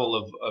certain level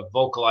of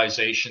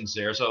vocalizations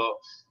there. So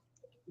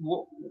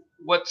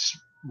what's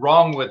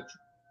wrong with,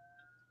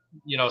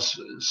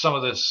 some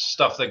of the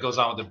stuff that goes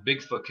on with the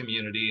Bigfoot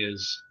community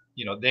is,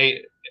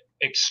 they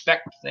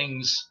expect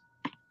things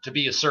to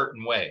be a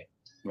certain way.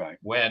 Right.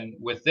 When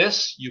with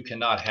this, you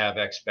cannot have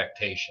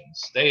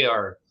expectations. They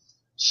are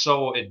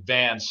so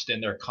advanced in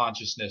their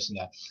consciousness and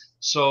that.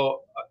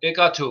 So it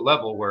got to a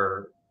level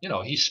where,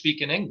 he's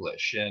speaking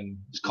English and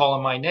he's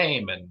calling my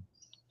name. And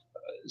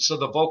so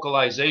the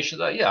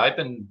vocalization, I've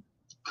been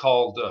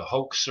called a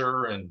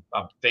hoaxer and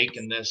I'm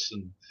faking this.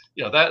 And,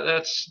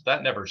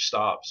 that never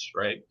stops.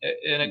 Right.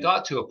 And it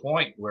got to a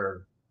point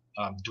where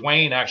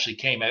Dwayne actually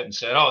came out and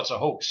said, oh, it's a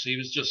hoax. He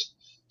was just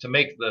to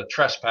make the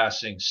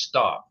trespassing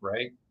stop.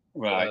 Right.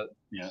 Right.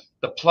 Yeah.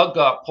 The plug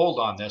got pulled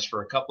on this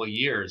for a couple of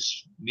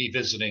years, me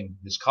visiting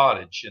his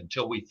cottage,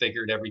 until we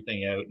figured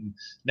everything out. And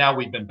now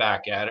we've been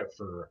back at it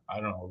for,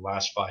 I don't know,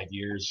 last 5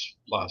 years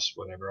plus,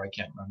 whatever. I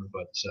can't remember.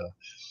 But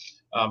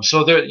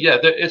so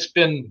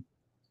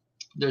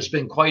there's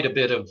been quite a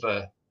bit of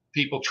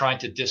people trying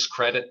to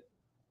discredit.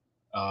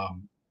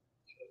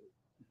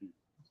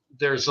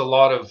 There's a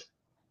lot of,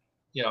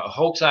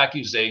 hoax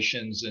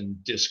accusations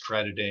and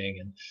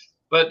discrediting.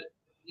 But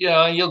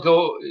you'll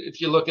go,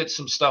 if you look at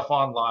some stuff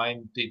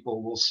online,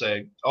 people will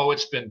say, oh,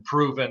 it's been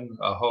proven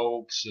a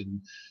hoax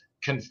and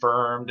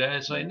confirmed. And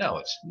it's like, no,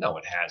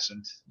 it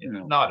hasn't.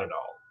 Not at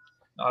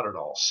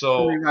all.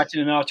 So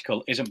writing an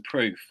article isn't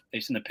proof.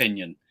 It's an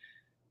opinion.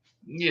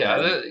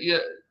 Yeah.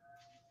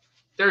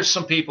 There's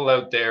some people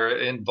out there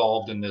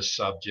involved in this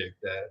subject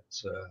that,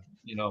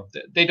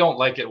 they don't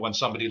like it when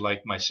somebody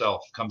like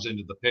myself comes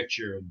into the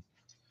picture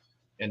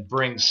and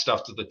brings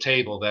stuff to the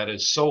table that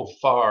is so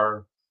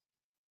far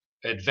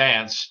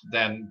advanced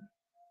than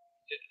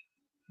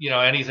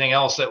anything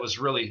else that was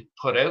really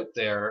put out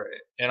there.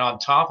 And on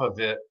top of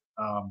it,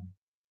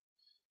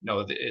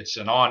 it's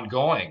an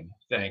ongoing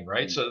thing,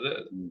 right? So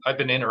I've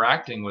been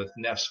interacting with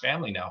Neff's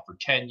family now for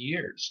 10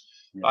 years.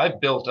 Yeah.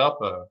 I've built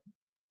up a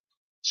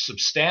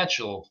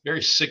substantial,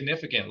 very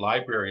significant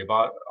library of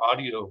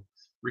audio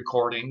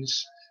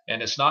recordings,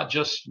 and it's not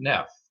just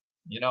Neff.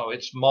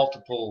 It's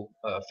multiple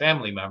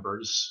family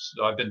members.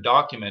 So I've been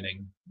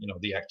documenting,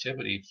 the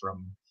activity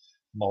from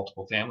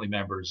multiple family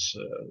members,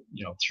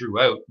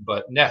 throughout.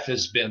 But Neff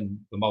has been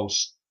the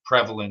most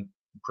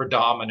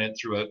predominant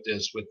throughout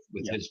this with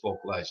his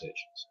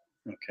vocalizations.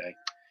 Okay.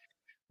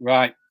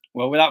 Right.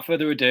 Well, without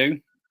further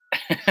ado,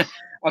 okay,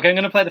 I'm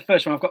going to play the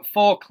first one. I've got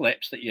 4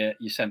 clips that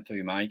you sent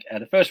through, Mike.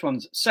 The first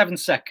one's 7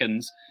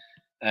 seconds.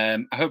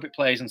 I hope it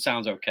plays and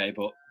sounds okay,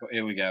 but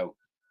here we go.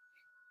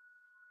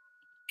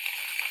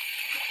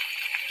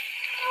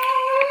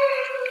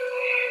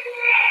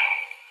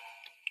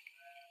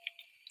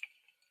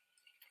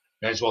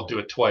 May as well do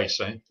it twice,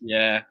 eh?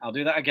 Yeah, I'll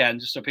do that again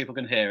just so people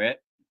can hear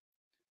it.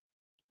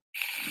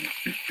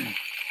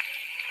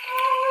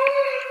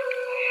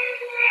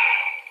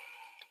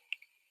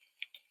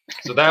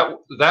 So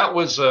that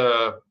was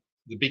the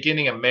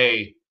beginning of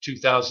May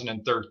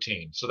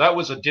 2013. So that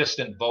was a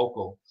distant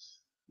vocal.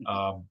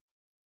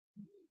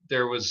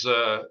 There was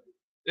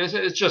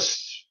it's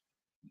just,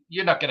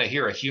 you're not going to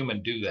hear a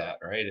human do that,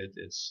 right?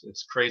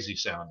 It's crazy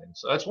sounding.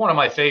 So that's one of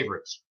my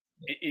favorites.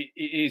 It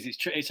is.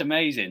 It's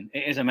amazing.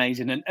 It is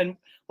amazing. And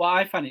what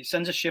I find, it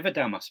sends a shiver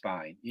down my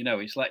spine. You know,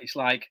 it's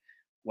like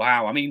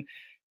wow. I mean,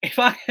 if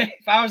I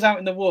was out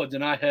in the woods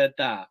and I heard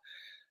that,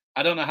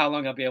 I don't know how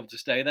long I'll be able to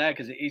stay there,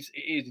 because it is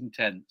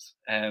intense.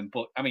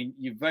 But I mean,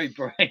 you're very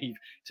brave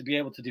to be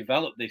able to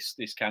develop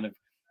this kind of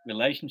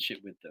relationship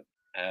with them.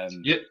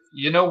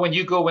 You know, when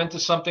you go into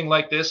something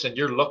like this and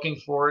you're looking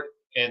for it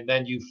and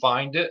then you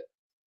find it,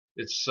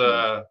 it's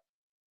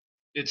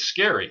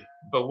scary.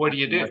 But what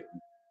do?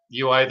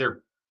 You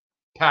either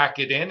pack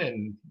it in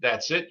and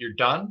that's it, you're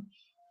done,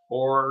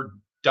 or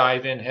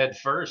dive in head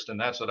first. And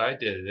that's what I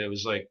did. It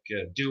was like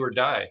do or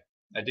die.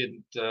 I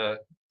didn't.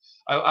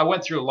 I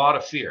went through a lot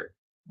of fear.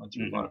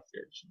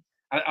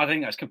 I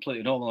think that's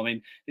completely normal. I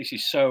mean, this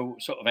is so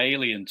sort of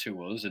alien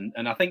to us, and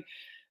I think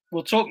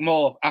we'll talk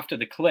more after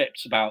the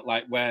clips about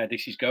like where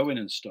this is going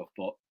and stuff.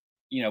 But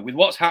you know, with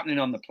what's happening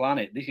on the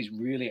planet, this is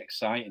really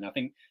exciting. I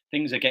think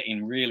things are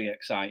getting really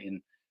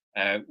exciting.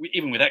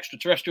 Even with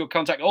extraterrestrial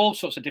contact, all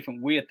sorts of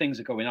different weird things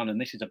are going on,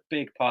 and this is a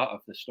big part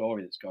of the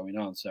story that's going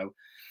on. So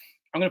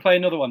I'm going to play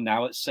another one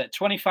now. It's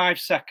 25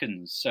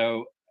 seconds.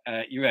 So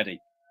you ready?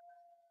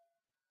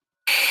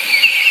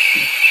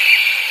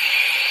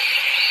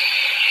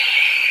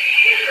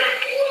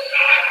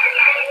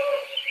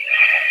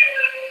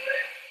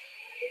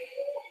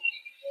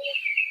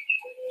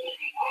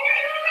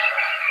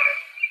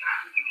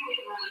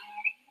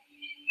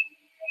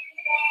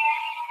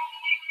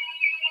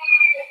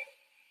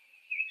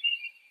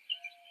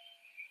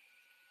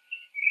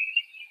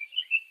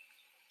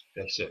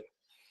 That's it.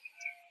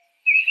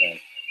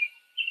 Okay.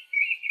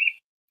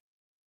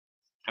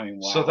 I mean,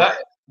 wow. So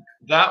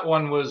that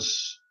one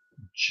was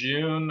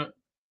June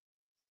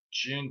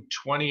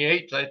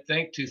 28th, I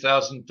think,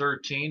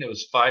 2013. It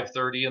was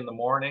 5:30 in the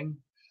morning.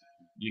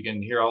 You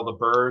can hear all the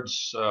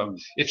birds.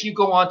 If you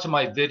go onto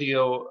my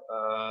video,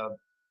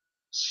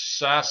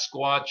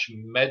 Sasquatch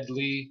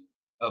medley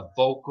of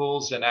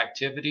vocals and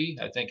activity,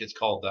 I think it's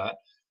called that,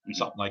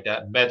 something like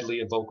that, medley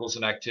of vocals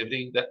and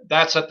activity.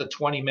 That's at the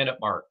 20-minute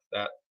mark.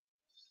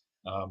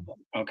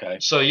 Okay.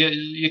 So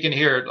you can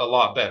hear it a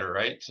lot better,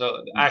 right?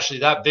 So actually,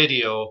 that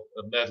video,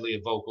 a medley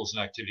of vocals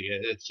and activity,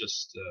 it's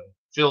just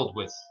filled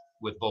with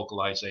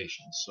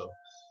vocalizations. So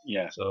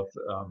yeah. So if,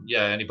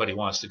 anybody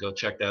wants to go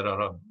check that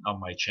out on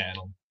my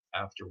channel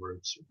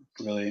afterwards.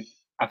 Brilliant.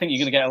 I think you're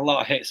going to get a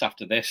lot of hits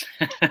after this.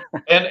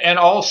 and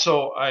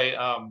also I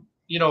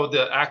you know,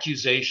 the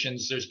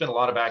accusations, there's been a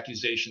lot of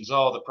accusations.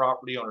 Oh, the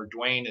property owner,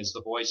 Dwayne, is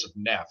the voice of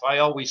Neff. I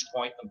always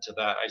point them to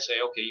that. I say,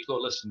 okay, you go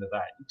listen to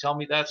that. You tell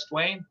me that's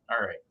Dwayne?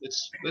 All right,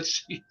 let's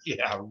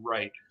yeah,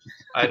 right.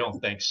 I don't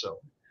think so.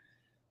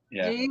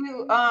 Yeah. Do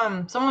you,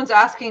 someone's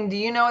asking, do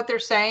you know what they're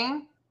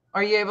saying?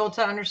 Are you able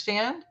to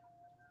understand?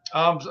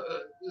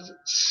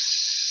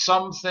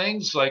 Some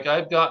things, like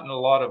I've gotten a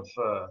lot of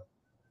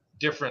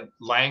different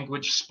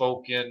language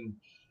spoken.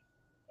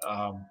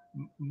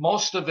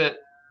 Most of it,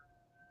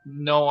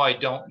 no, I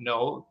don't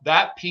know.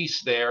 That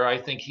piece there, I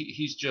think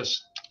he's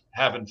just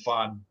having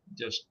fun,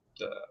 just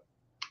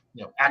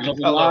you know,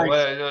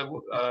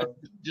 acapella,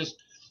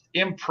 just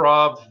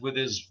improv with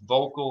his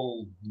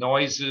vocal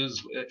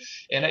noises,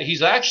 and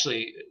he's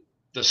actually,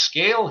 the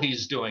scale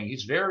he's doing,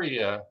 he's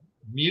very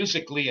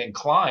musically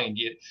inclined.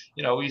 You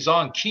know, he's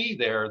on key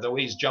there, the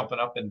way he's jumping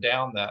up and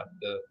down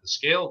the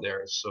scale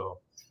there. So.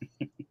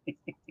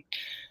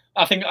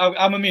 I think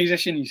I'm a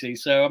musician, you see,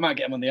 so I might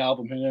get him on the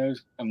album. Who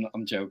knows? I'm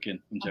joking.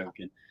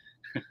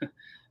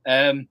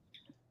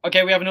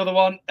 Okay, we have another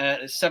one.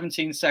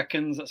 17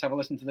 seconds. Let's have a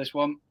listen to this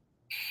one.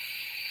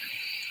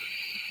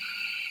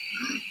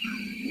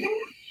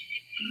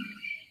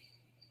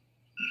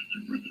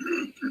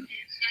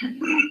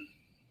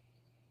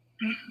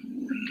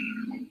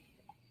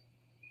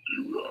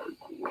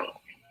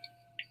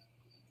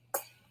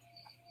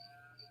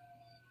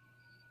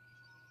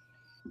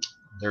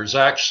 There's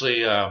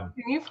actually. Can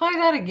you play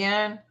that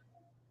again?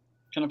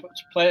 Can I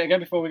play it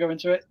again before we go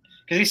into it?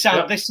 Because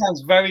this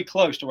sounds very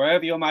close to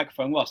wherever your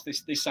microphone was.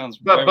 This sounds.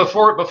 But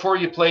before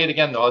you play it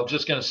again, though, I'm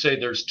just going to say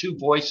there's two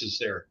voices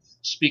there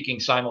speaking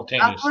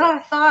simultaneously. That's what I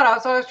thought. I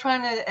was always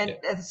trying to.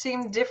 It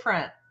seemed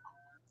different.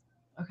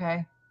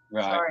 Okay.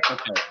 Right. Sorry.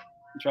 Okay.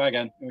 Try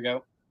again. Here we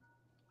go.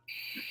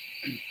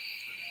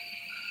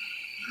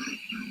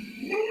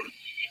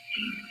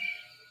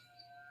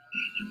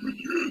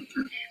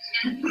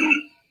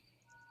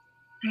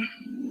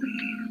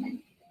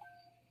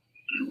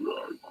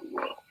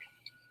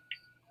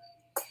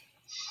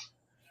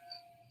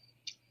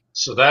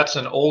 So that's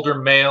an older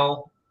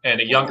male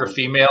and a younger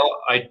female.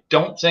 I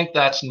don't think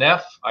that's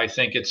Neff. I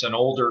think it's an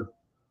older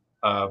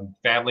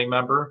family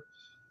member.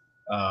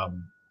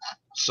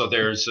 So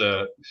there's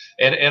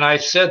and I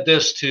said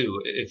this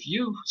too. If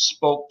you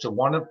spoke to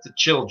one of the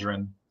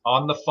children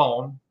on the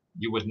phone,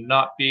 you would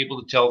not be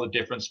able to tell the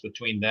difference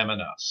between them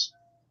and us.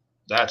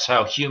 That's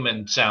how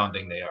human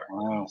sounding they are.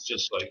 Wow. It's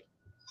just like,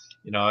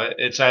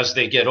 it's as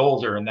they get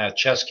older and that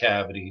chest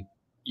cavity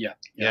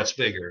gets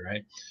bigger,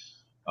 right?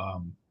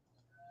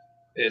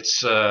 It's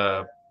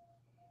the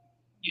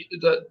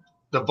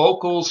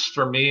vocals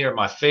for me are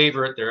my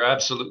favorite. They're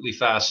absolutely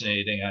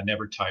fascinating. I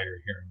never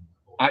tire hearing them.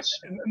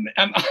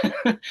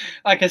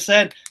 Like I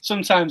said,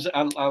 sometimes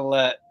I'll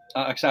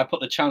I put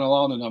the channel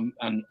on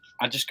and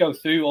I just go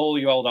through all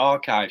your old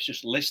archives,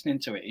 just listening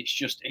to it.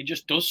 It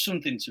just does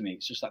something to me.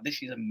 It's just like,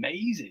 this is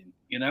amazing,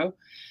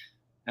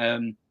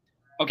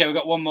 Okay, we've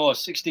got one more,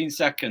 16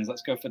 seconds.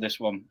 Let's go for this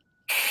one.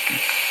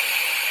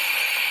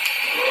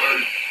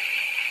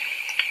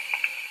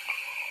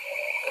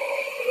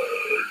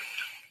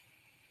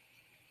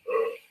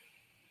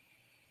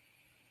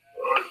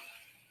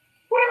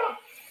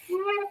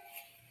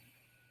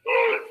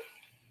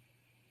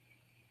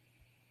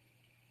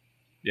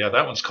 Yeah,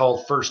 that one's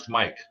called First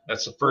Mike.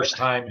 That's the first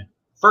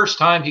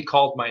time he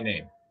called my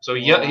name. So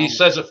he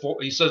says it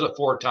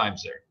 4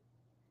 times there.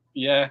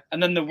 Yeah,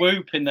 and then the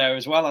whoop in there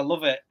as well. I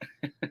love it.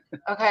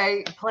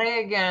 Okay, play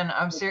again.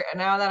 I'm serious.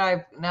 Now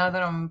that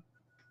I'm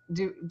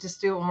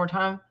just do it one more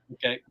time.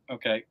 Okay. Oh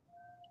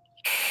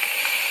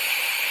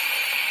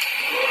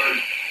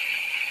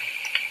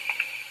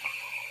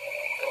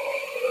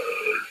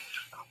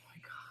my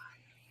God.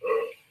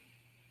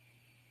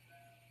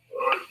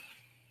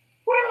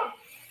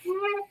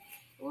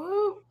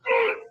 Woo.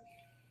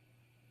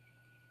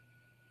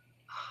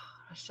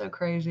 That's so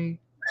crazy.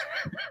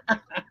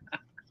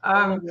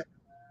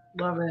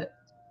 Love it.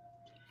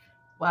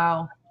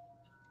 Wow.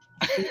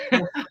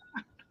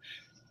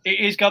 It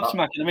is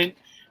gobsmacking. I mean,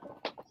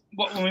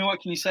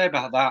 what can you say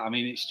about that? I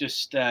mean, it's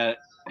just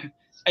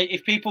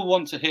if people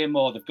want to hear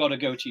more, they've got to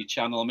go to your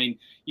channel. I mean,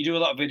 you do a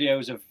lot of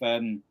videos of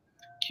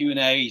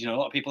Q&As. A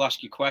lot of people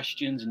ask you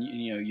questions, and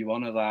you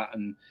honor that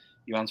and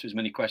you answer as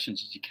many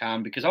questions as you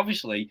can, because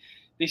obviously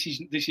this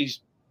is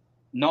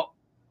not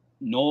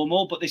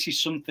normal, but this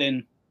is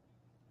something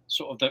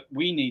sort of that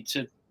we need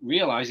to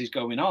realize is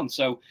going on.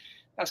 So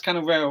that's kind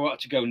of where I want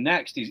to go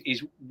next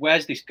is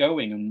where's this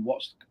going, and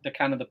what's the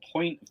kind of the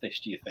point of this,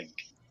 do you think?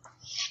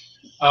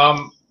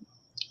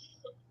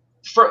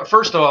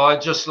 First of all,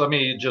 let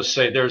me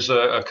say there's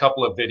a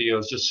couple of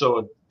videos just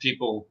so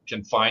people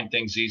can find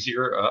things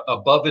easier.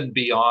 Above and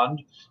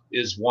Beyond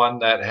is one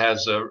that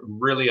has a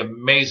really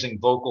amazing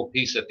vocal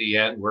piece at the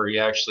end where he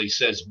actually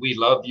says, "We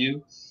love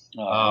you."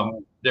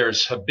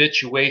 There's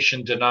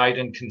Habituation Denied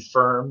and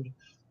Confirmed.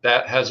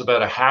 That has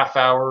about a half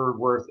hour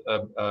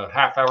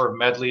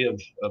medley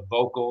of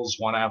vocals,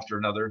 one after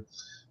another.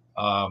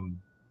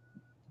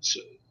 So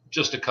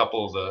just a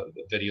couple of the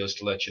videos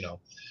to let you know.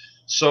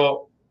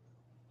 So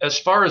as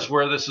far as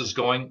where this is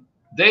going,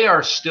 they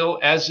are still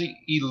as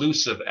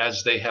elusive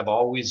as they have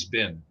always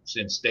been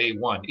since day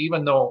one,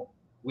 even though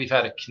we've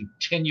had a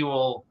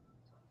continual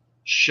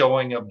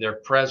showing of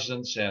their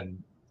presence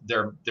and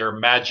their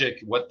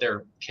magic, what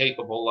they're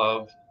capable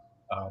of.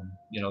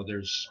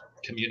 There's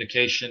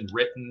communication,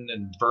 written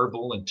and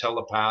verbal and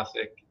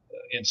telepathic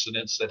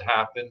incidents that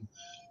happen.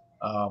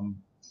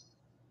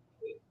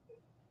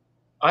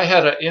 I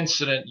had an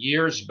incident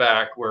years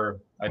back where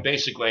I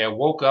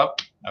woke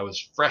up, I was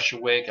fresh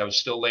awake, I was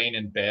still laying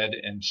in bed,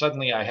 and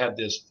suddenly I had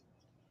this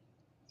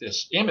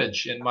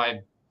image in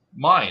my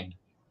mind,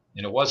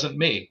 and it wasn't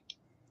me,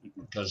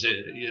 because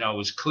it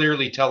was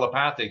clearly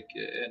telepathic,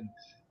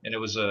 and it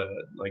was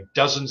like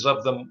dozens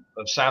of them,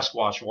 of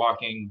Sasquatch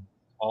walking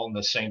all in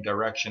the same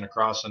direction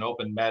across an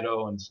open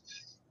meadow,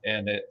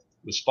 and it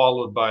was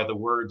followed by the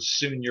words,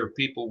 "Soon your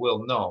people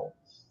will know."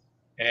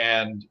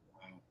 And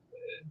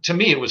to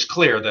me, it was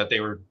clear that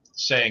they were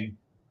saying,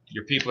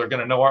 your people are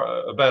going to know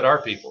about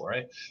our people,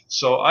 right?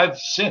 So I've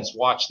since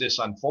watched this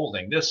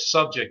unfolding. This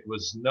subject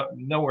was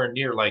nowhere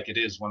near like it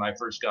is when I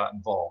first got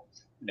involved.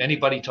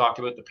 Anybody talk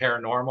about the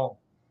paranormal,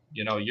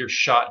 you're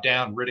shot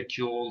down,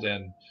 ridiculed,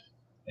 and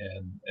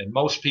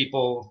most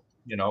people,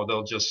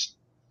 they'll just,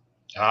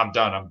 I'm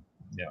done.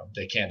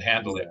 They can't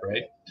handle it,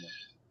 right?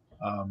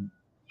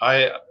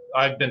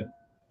 I've been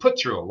put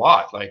through a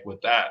lot like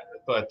with that,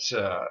 but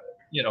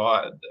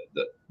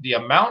the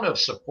amount of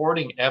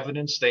supporting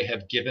evidence they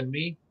have given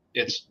me,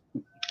 it's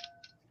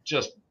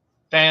just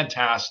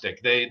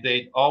fantastic. They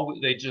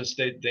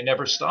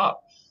never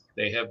stop.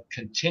 They have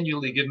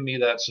continually given me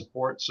that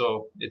support,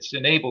 so it's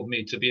enabled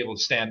me to be able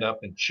to stand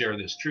up and share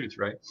this truth,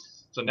 right?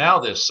 So now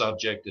this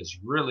subject is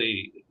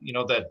really,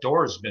 that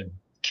door has been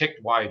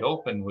kicked wide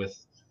open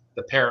with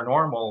the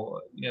paranormal,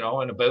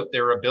 and about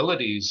their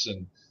abilities,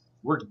 and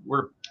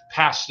we're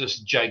past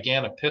this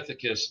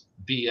Gigantopithecus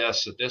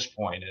BS at this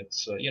point.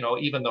 It's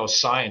even though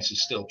science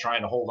is still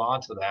trying to hold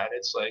on to that,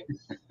 it's like,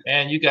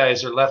 man, you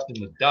guys are left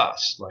in the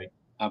dust. Like,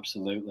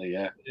 absolutely,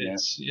 yeah.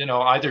 It's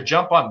either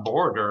jump on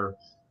board or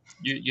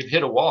you've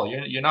hit a wall.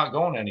 You're not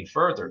going any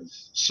further.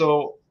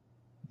 So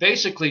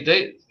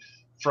basically,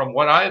 from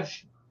what I've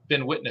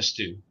been witness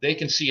to. They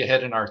can see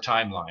ahead in our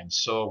timeline.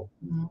 So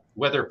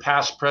whether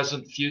past,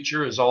 present,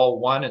 future is all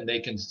one, and they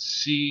can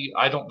see,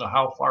 I don't know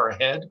how far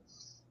ahead,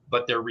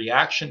 but their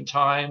reaction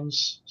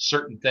times,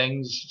 certain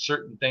things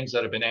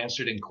that have been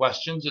answered in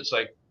questions, it's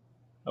like,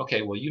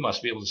 okay, well, you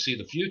must be able to see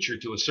the future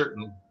to a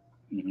certain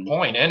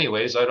point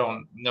anyways. I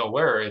don't know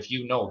where, if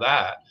you know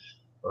that,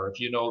 or if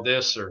you know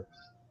this, or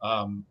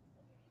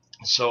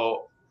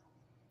so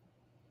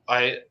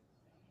I've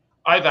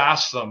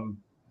asked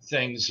them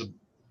things,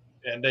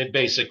 and they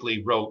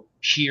basically wrote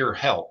 "here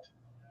help,"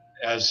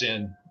 as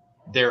in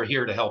they're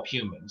here to help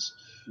humans.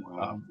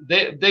 Wow.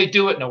 They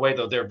do it in a way,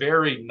 though, they're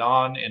very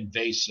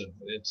non-invasive.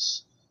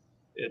 It's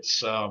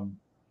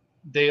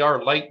they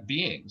are light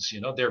beings,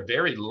 they're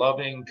very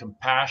loving,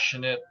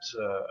 compassionate.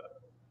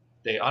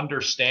 They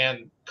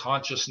understand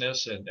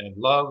consciousness and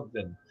love,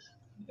 and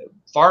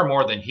far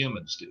more than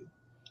humans do.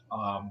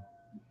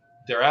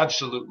 They're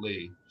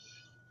absolutely,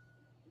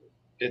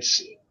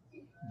 it's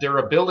their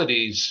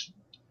abilities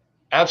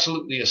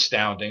absolutely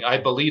astounding. I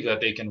believe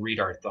that they can read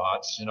our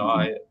thoughts,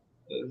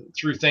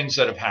 through things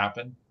that have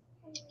happened.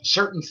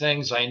 Certain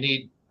things I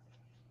need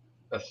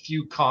a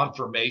few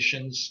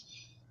confirmations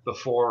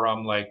before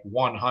I'm like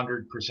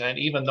 100%,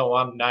 even though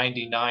I'm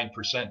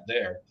 99%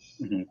 there.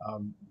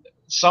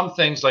 Some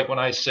things, like when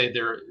I say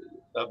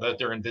about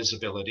their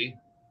invisibility,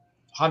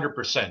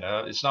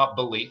 100%. It's not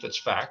belief, it's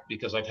fact,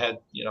 because I've had,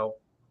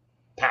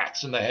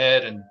 pats in the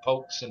head and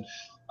pokes, and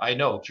I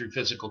know through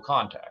physical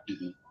contact.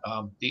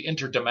 The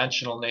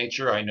interdimensional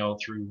nature, I know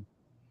through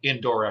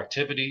indoor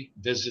activity,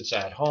 visits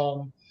at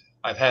home.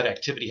 I've had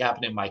activity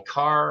happen in my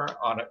car,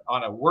 on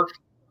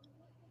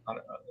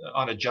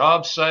a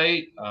job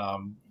site,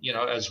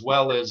 as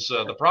well as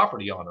the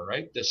property owner.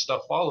 Right, this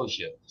stuff follows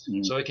you,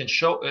 so it can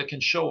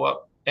show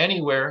up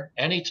anywhere,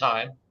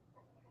 anytime,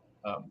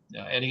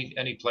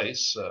 any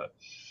place.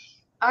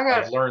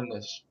 I've learned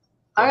this.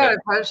 I got a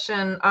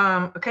question,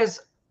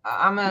 because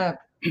I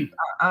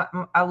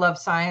love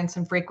science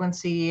and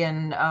frequency,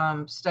 and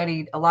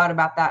studied a lot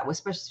about that, with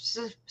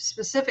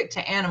specific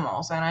to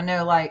animals. And I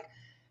know, like,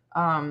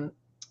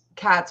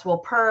 cats will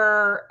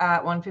purr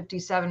at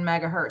 157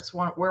 megahertz.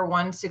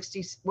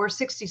 We're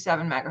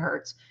 67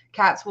 megahertz.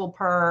 Cats will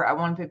purr at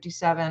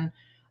 157,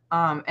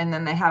 and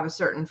then they have a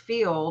certain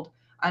field.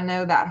 I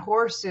know that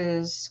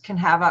horses can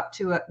have up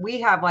to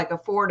we have like a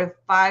 4 to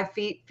 5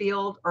 feet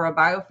field, or a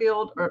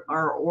biofield, or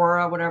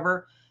aura,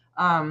 whatever.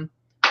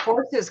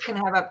 Horses can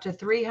have up to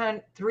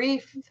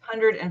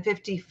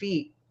 350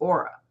 feet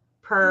aura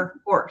per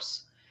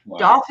horse. Wow.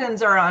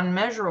 Dolphins are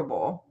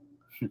unmeasurable.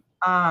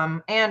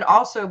 And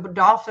also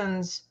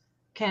dolphins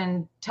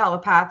can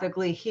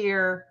telepathically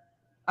hear,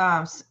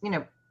 our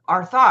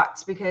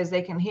thoughts, because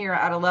they can hear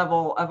at a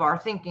level of our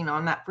thinking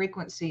on that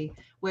frequency,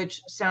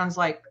 which sounds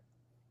like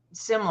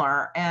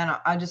similar. And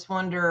I just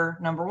wonder,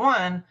 number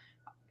one,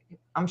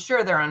 I'm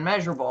sure they're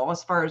unmeasurable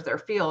as far as their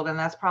field, and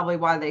that's probably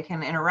why they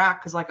can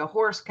interact, because like a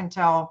horse can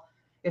tell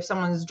if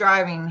someone's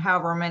driving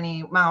however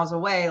many miles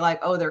away, like,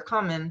 oh, they're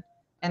coming,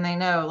 and they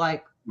know,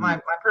 like, my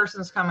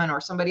person's coming,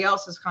 or somebody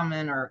else is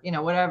coming, or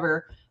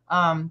whatever.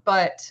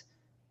 But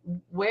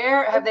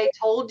where have they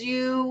told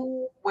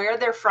you where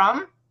they're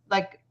from?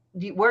 Like,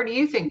 where do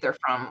you think they're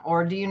from,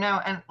 or do you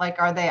know? And like,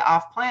 are they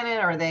off planet?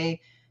 Are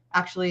they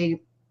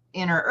actually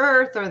inner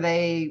Earth? Are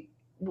they?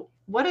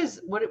 What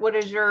is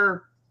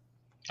your?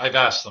 I've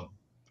asked them.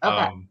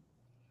 Okay.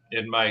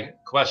 In my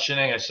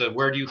questioning, I said,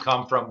 "Where do you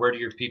come from? Where do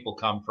your people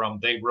come from?"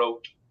 They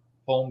wrote,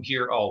 "Home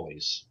here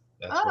always."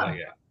 That's what I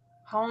got.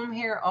 Home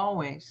here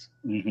always.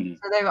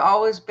 So they've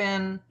always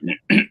been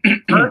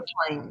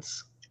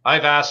Earthlings.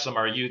 I've asked them,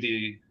 "Are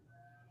you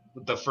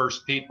the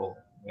first people?"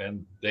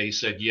 And they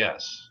said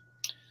yes.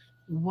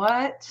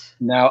 What?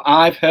 Now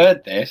I've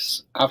heard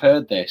this,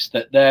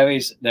 that there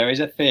is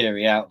a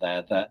theory out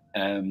there that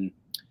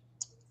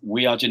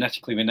we are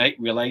genetically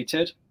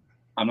related.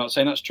 I'm not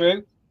saying that's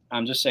true.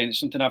 I'm just saying it's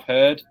something I've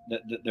heard,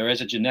 that there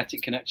is a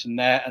genetic connection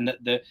there, and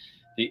that the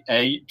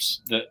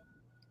apes that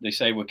they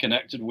say we're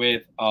connected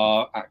with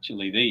are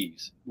actually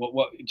these.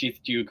 What do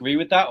you agree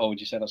with that, or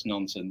would you say that's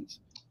nonsense?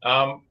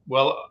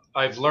 Well,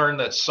 I've learned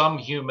that some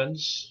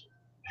humans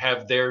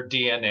have their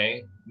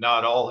DNA,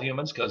 not all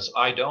humans, because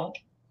I don't.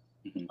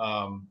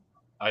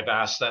 I've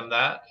asked them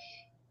that.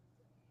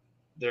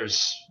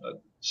 There's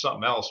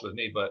something else with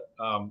me, but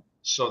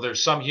so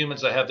there's some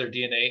humans that have their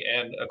DNA,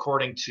 and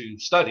according to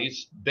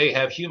studies, they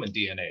have human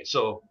DNA.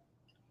 So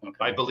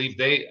I believe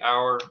they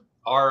are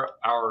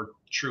our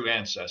true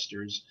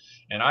ancestors.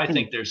 And I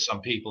think there's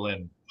some people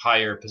in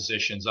higher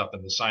positions up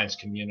in the science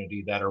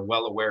community that are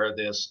well aware of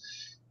this.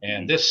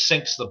 And this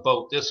sinks the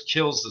boat. This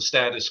kills the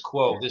status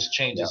quo. This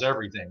changes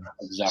everything.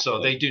 Exactly.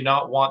 So they do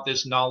not want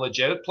this knowledge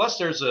out. Plus,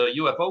 there's a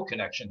UFO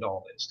connection to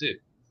all this too,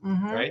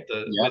 right?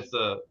 With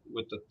the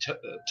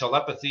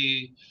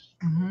telepathy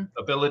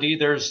ability.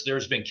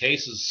 There's been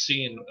cases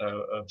seen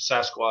of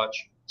Sasquatch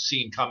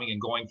seen coming and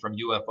going from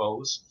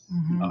UFOs.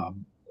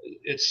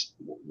 It's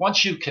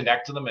once you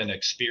connect to them and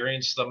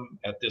experience them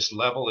at this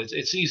level,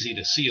 it's easy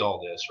to see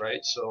all this,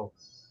 right? So,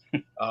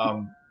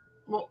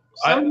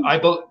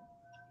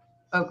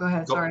 Oh, go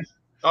ahead. Sorry.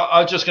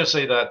 I was just going to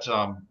say that,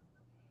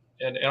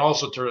 and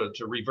also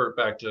to revert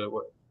back to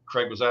what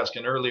Craig was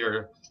asking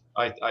earlier,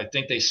 I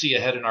think they see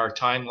ahead in our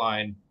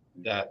timeline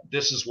that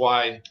this is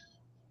why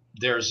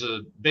this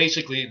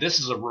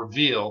is a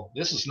reveal.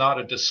 This is not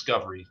a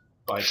discovery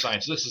by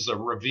science. This is a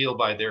reveal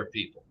by their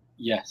people.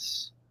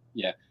 Yes.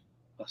 Yeah,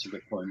 that's a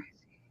good point.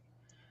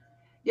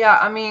 Yeah,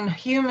 I mean,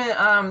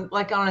 human,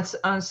 like on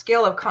a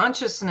scale of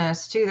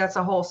consciousness too. That's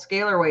a whole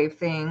scalar wave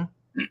thing,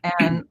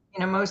 and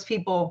most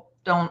people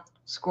don't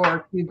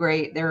score too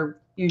great. They're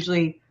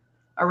usually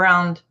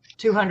around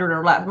 200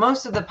 or less.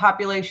 Most of the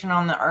population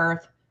on the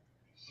Earth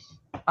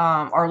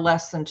are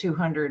less than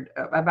 200.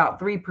 About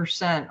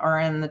 3% are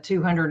in the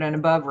 200 and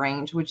above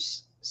range, which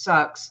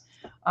sucks.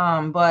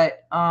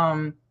 But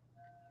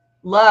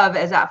love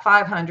is at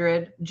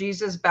 500.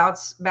 Jesus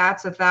bats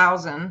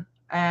 1,000.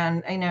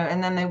 And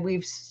and then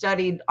we've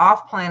studied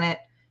off planet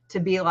to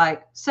be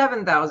like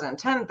 7,000,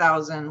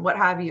 10,000, what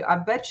have you. I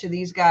bet you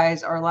these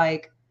guys are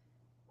like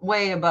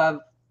way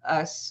above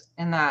us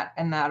in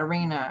that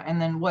arena.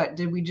 And then what,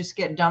 did we just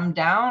get dumbed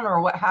down,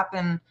 or what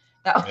happened?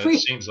 It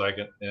seems like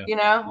it.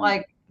 Yeah.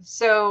 Like,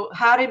 so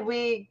how did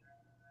we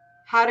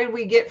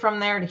get from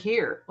there to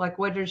here? Like,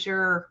 how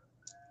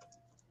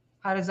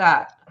does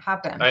that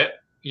happen? I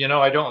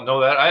don't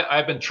know that.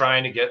 I've been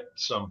trying to get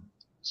some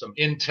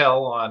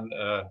intel on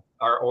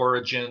our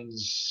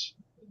origins,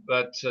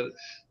 but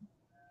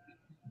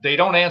they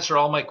don't answer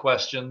all my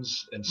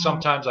questions, and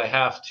sometimes I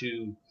have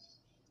to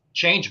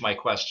change my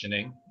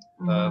questioning.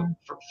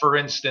 For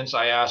instance,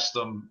 I asked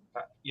them,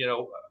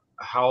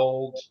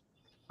 how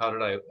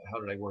did I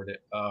word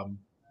it?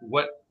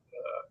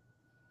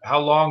 How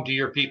long do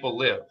your people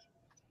live?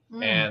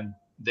 And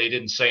they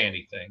didn't say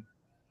anything.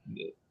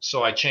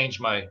 So I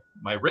changed my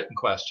written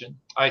question.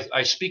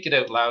 I speak it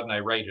out loud and I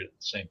write it at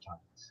the same time,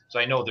 so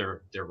I know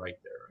they're right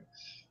there.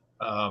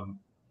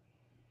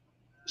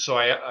 So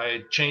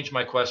I changed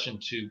my question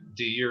to,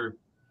 do your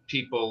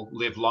people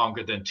live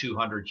longer than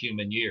 200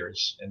 human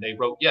years? And they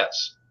wrote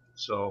yes.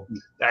 So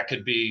that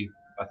could be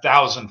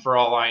 1,000 for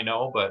all I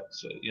know, but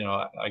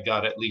I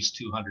got at least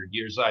 200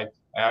 years. I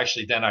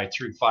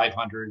threw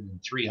 500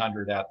 and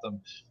 300 at them,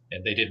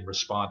 and they didn't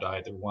respond to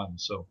either one.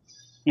 So,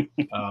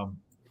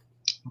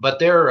 but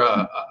they're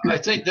I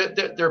think that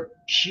they're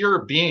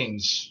pure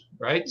beings,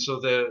 right? So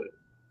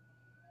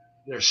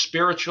they're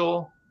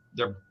spiritual.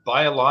 They're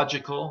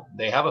biological.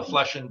 They have a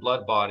flesh and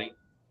blood body.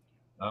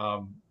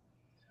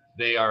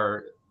 They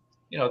are,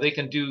 they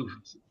can do.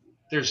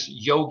 There's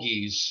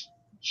yogis,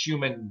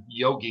 human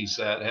yogis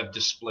that have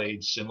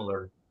displayed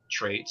similar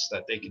traits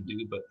that they can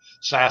do, but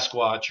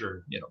Sasquatch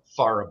are,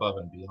 far above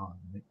and beyond.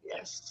 Right?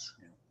 Yes,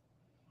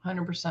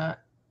 100%.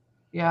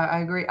 Yeah, I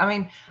agree. I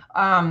mean,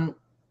 I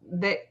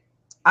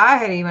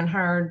had even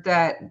heard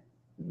that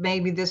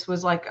maybe this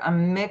was like a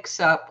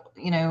mix-up,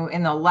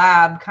 in the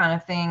lab kind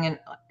of thing, and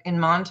in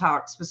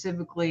Montauk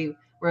specifically,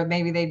 where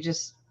maybe they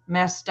just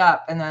messed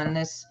up and then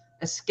this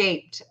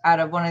escaped out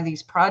of one of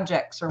these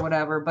projects or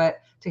whatever. But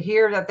to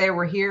hear that they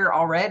were here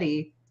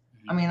already,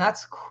 I mean,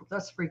 that's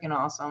freaking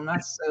awesome.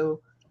 That's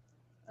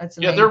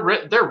amazing. Yeah,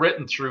 they're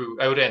written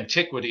throughout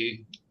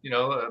antiquity,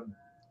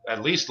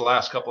 at least the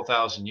last couple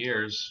thousand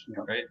years,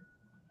 right?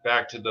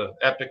 Back to the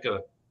Epic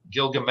of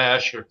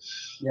Gilgamesh,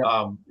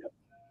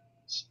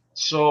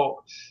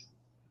 so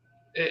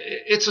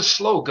it's a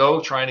slow go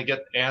trying to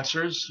get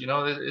answers.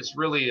 It's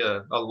really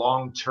a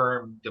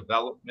long-term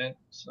development.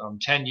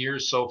 10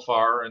 years so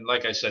far, and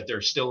like I said,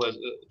 they're still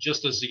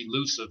just as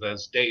elusive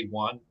as day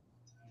one,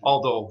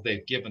 although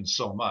they've given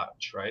so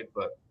much, right?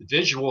 But the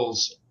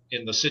visuals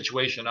in the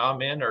situation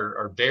I'm in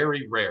are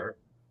very rare.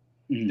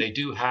 They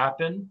do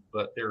happen,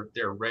 but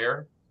they're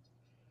rare,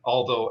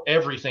 although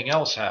everything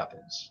else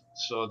happens.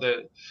 So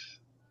that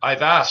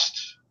I've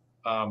asked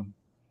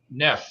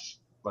Neff,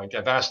 like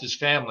I've asked his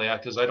family,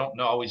 because I don't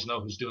always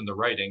know who's doing the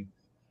writing.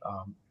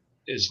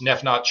 Is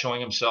Neff not showing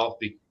himself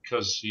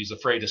because he's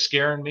afraid of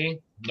scaring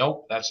me?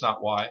 Nope, that's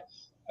not why.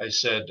 I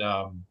said,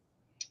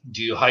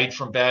 do you hide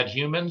from bad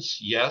humans?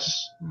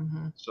 Yes.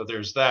 So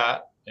there's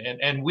that.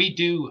 And we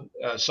do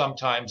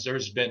sometimes.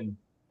 There's been,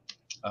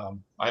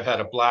 I've had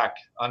a black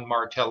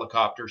unmarked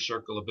helicopter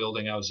circle a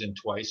building I was in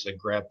twice. I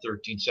grabbed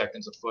 13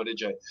 seconds of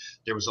footage.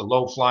 There was a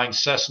low-flying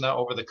Cessna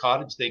over the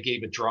cottage. They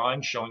gave a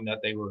drawing showing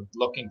that they were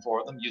looking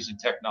for them using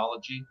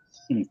technology.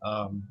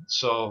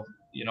 So,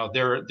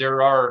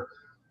 there are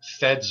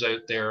feds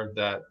out there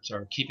that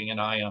are keeping an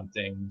eye on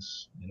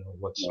things,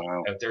 what's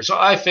out there. So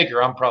I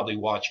figure I'm probably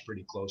watched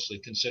pretty closely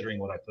considering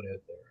what I put out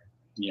there.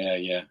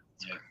 Yeah.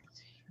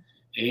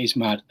 It is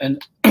mad.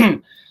 And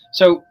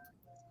so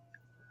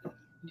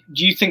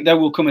do you think there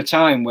will come a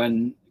time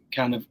when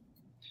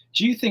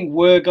do you think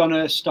we're going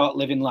to start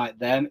living like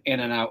them in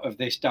and out of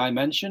this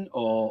dimension,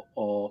 or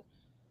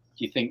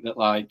do you think that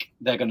like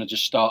they're going to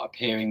just start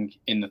appearing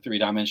in the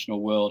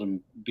three-dimensional world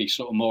and be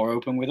sort of more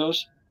open with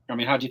us? I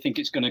mean, how do you think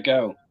it's going to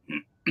go?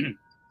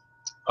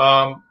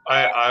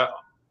 I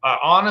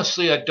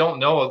honestly, I don't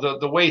know.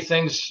 The way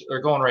things are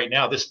going right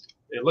now,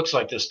 it looks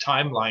like this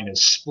timeline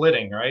is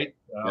splitting, right?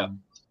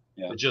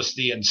 but just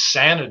the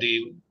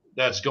insanity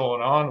that's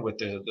going on with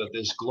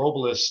this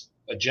globalist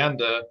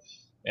agenda.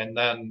 And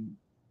then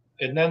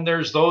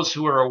there's those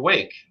who are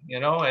awake,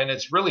 and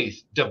it's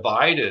really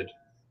divided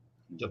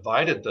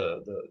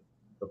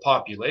the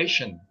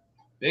population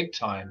big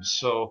time.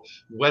 So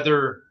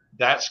whether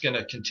that's going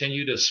to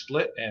continue to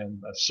split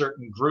and a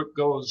certain group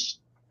goes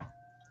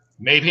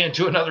maybe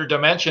into another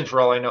dimension,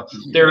 for all I know,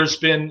 there's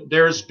been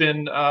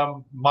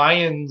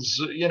Mayans,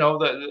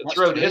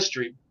 throughout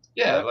history,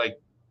 like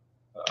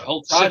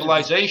whole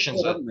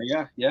civilizations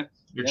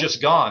they're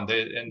just gone.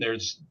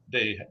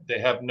 They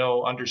have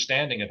no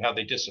understanding of how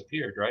they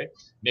disappeared, right?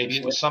 Maybe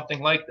it was something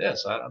like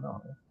this. I don't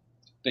know.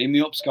 Beam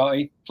me up,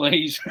 Scotty,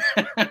 please.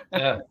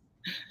 Yeah.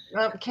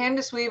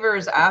 Candace Weaver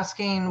is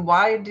asking,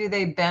 why do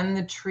they bend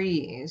the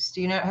trees?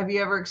 Have you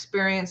ever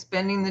experienced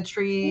bending the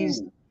trees?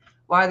 Ooh.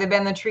 Why they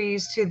bend the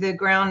trees to the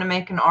ground to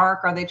make an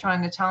arc? Are they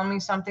trying to tell me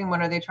something?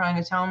 What are they trying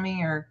to tell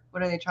me? Or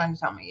what are they trying to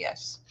tell me?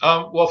 Yes.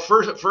 Well,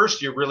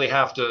 first you really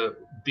have to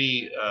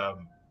be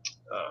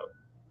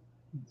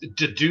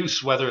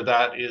deduce whether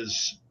that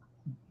is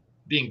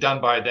being done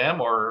by them,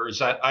 or is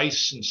that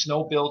ice and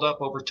snow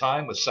buildup over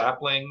time with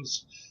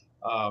saplings.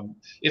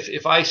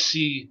 If I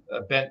see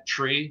a bent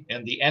tree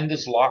and the end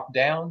is locked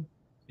down,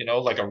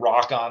 like a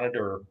rock on it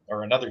or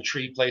another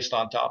tree placed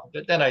on top of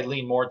it, then I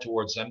lean more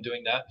towards them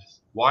doing that.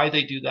 Why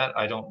they do that,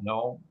 I don't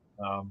know.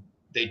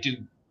 They do,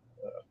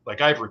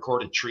 like I've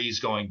recorded trees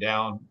going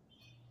down.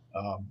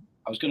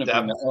 I was going to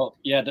bring that up.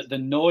 Yeah, the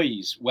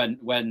noise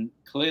when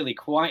clearly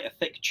quite a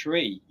thick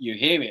tree, you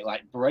hear it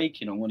like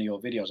breaking on one of your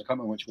videos. I can't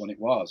remember which one it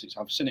was.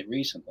 I've seen it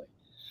recently.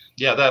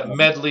 Yeah, that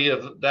medley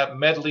of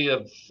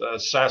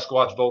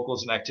Sasquatch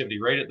vocals and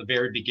activity right at the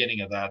very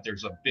beginning of that.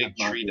 There's a big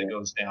tree that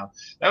goes down.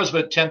 That was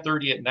about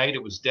 10:30 at night.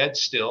 It was dead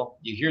still.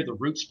 You hear the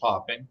roots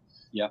popping.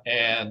 Yeah.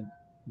 And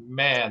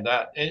man,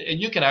 and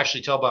you can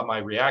actually tell by my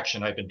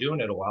reaction. I've been doing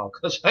it a while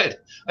because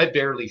I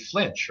barely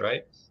flinch,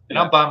 right? And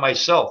I'm by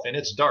myself and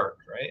it's dark,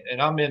 right?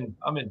 And I'm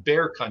in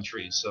bear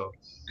country, so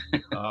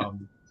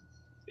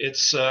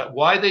it's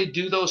why they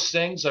do those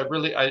things. I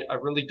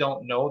really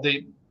don't know.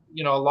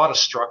 A lot of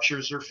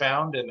structures are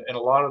found, and a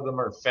lot of them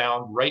are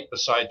found right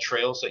beside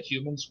trails that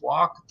humans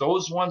walk.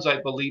 Those ones,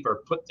 I believe,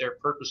 are put there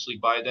purposely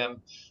by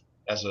them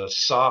as a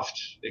soft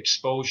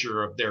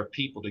exposure of their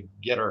people to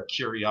get our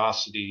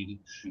curiosity.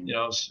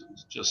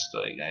 Just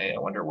like, hey, I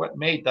wonder what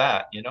made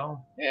that.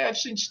 Hey, I've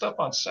seen stuff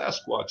on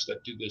Sasquatch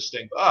that do this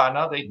thing.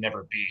 No, they'd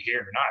never be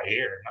here, not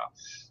here. No.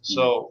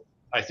 So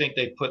I think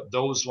they put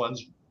those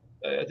ones.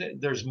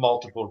 There's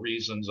multiple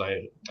reasons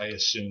I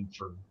assume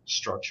for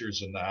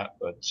structures and that,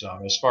 but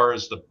as far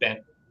as the bent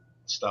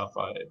stuff,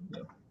 I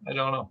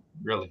don't know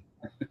really.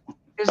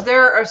 Is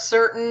there a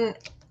certain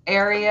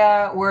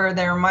area where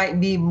there might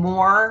be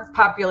more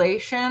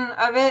population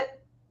of it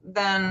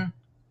than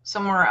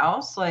somewhere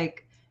else,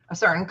 like a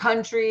certain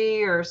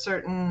country or a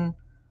certain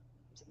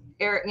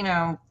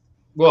area?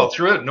 Well,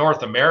 throughout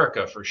North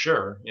America for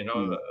sure.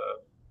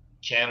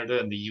 Canada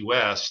and the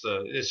U.S.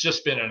 It's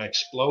just been an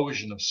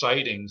explosion of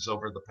sightings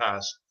over the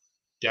past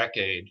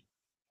decade.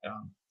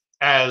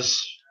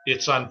 As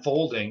it's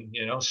unfolding,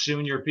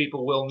 soon your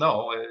people will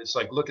know. It's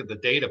like, look at the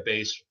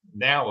database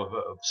now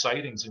of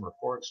sightings and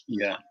reports.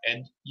 Yeah.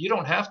 And you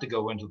don't have to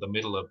go into the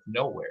middle of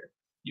nowhere.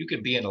 You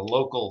can be in a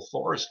local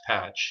forest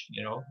patch,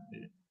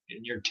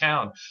 in your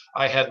town.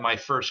 I had my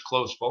first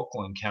close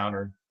vocal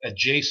encounter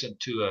adjacent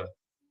to a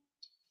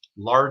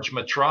large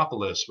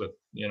metropolis with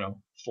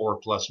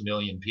 4+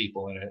 million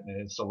people in it, and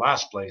it's the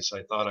last place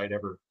I thought I'd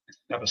ever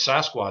have a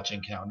Sasquatch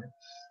encounter.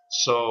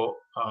 So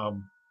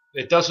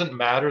it doesn't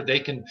matter.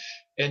 They can,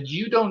 and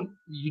you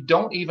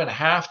don't even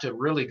have to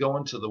really go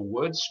into the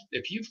woods.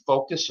 If you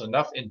focus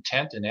enough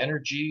intent and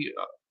energy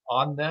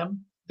on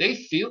them, they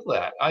feel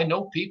that. I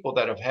know people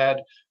that have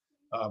had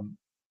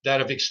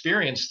that have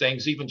experienced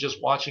things even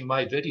just watching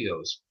my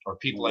videos, or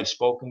people I've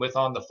spoken with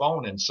on the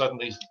phone, and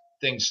suddenly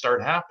things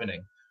start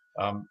happening.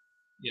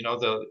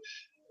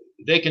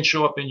 They can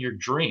show up in your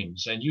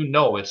dreams, and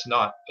it's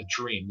not a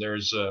dream.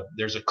 There's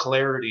a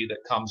clarity that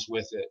comes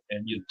with it,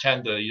 and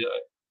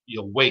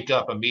you'll wake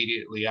up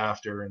immediately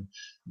after, and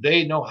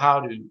they know how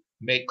to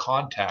make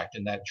contact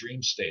in that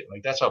dream state.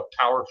 Like, that's how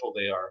powerful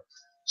they are.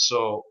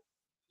 So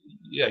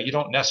yeah, you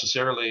don't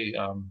necessarily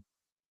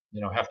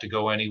have to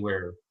go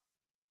anywhere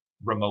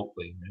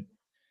remotely.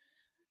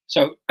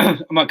 So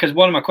because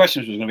one of my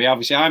questions was going to be,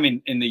 obviously I'm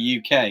in the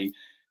UK.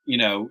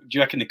 Do you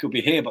reckon they could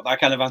be here? But that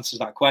kind of answers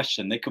that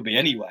question. They could be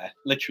anywhere,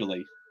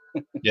 literally.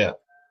 Yeah.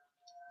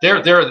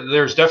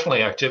 There's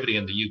definitely activity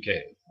in the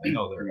UK. I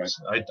know there is.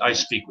 I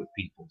speak with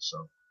people,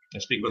 so I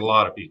speak with a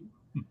lot of people.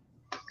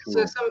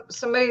 Cool. So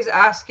somebody's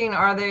asking,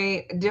 are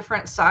they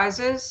different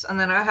sizes? And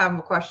then I have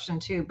a question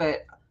too,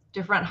 but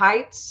different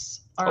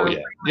heights? Oh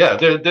yeah.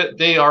 Yeah,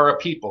 they are a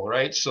people,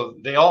 right? So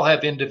they all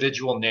have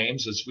individual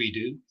names, as we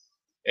do.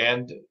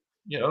 And,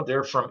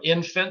 they're from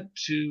infant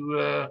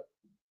to...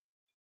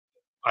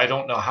 I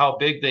don't know how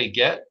big they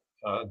get.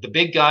 The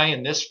big guy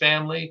in this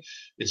family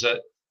is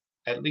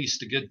at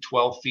least a good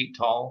 12 feet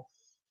tall.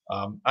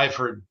 I've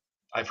heard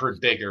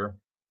bigger.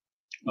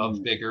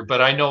 bigger.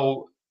 But I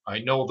know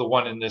the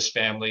one in this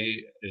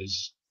family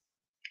is,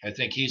 I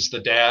think he's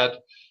the dad,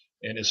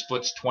 and his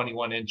foot's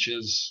 21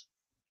 inches.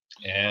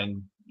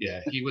 And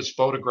yeah, he was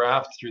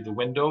photographed through the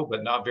window,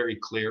 but not very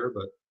clear.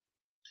 But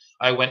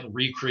I went and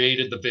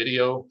recreated the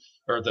video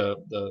or the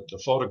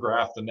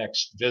photograph the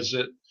next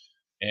visit,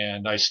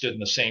 and I stood in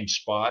the same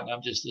spot. And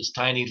I'm just this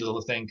tiny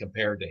little thing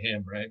compared to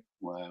him, right?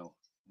 Wow.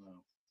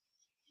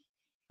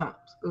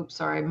 Oops,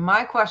 sorry.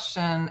 My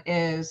question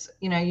is,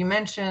 you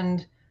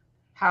mentioned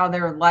how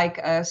they're like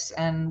us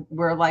and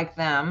we're like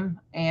them,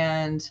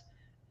 and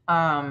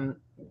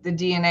the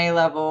DNA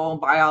level,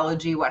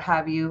 biology, what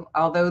have you,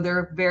 although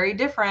they're very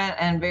different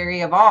and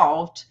very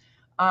evolved,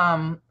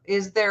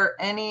 is there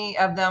any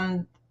of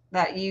them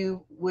that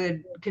you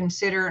would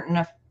consider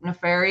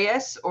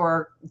nefarious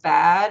or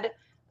bad,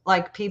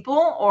 like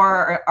people,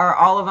 or are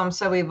all of them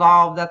so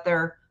evolved that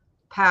they're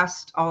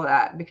past all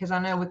that? Because I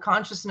know with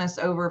consciousness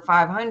over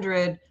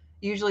 500,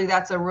 usually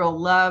that's a real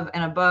love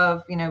and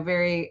above,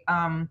 very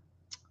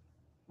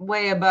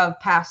way above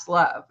past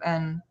love.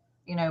 And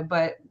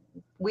but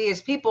we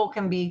as people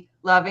can be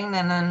loving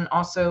and then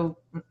also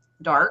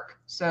dark.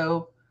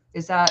 So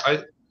is that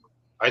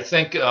I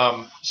think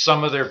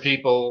some of their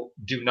people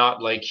do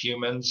not like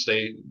humans.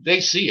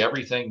 They see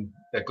everything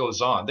that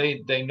goes on.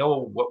 They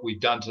know what we've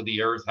done to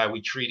the earth, how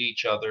we treat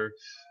each other.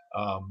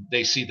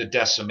 They see the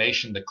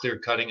decimation, the clear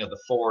cutting of the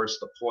forest,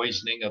 the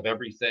poisoning of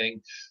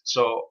everything.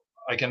 So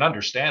I can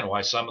understand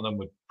why some of them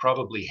would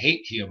probably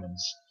hate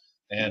humans.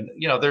 And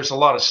there's a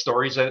lot of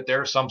stories out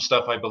there. Some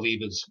stuff I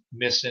believe is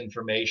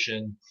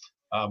misinformation,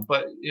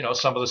 but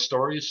some of the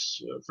stories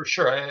for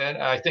sure.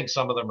 And I think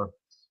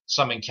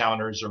some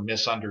encounters are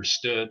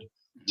misunderstood,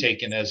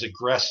 taken as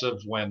aggressive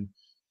when,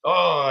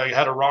 I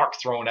had a rock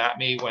thrown at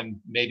me, when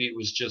maybe it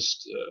was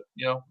just,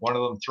 one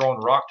of them throwing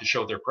a rock to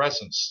show their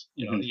presence.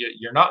 You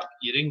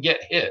didn't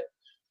get hit,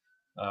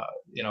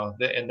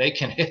 and they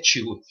can hit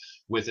you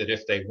with it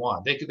if they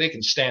want. They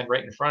can stand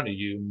right in front of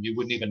you and you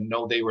wouldn't even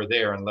know they were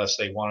there unless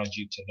they wanted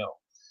you to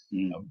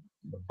know,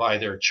 by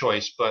their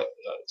choice. But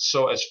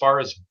so as far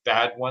as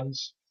bad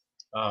ones,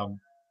 I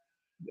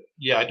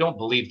don't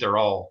believe they're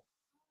all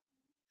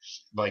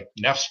like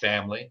Neff's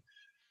family,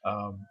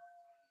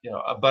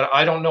 but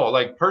I don't know.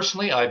 Like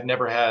personally, I've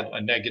never had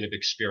a negative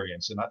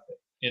experience, and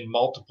in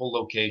multiple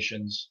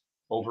locations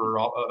over,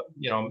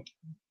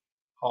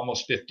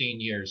 almost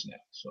 15 years now.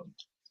 So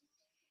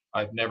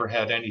I've never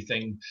had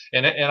anything,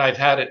 and I've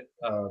had it.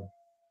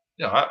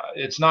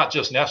 It's not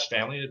just Neff's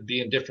family; it'd be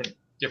in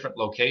different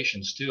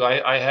locations too.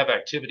 I have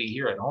activity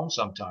here at home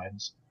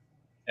sometimes,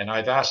 and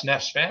I've asked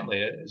Neff's family,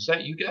 "Is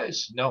that you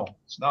guys?" No,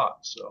 it's not.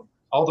 So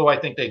although I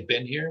think they've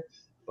been here.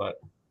 But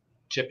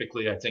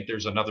typically, I think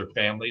there's another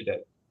family that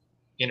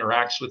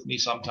interacts with me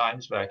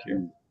sometimes back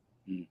here.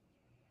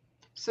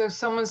 So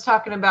someone's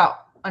talking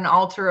about an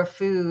altar of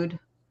food,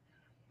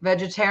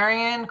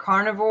 vegetarian,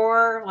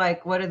 carnivore,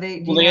 like what do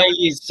they? Well, they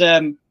use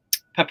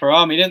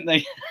pepperami, didn't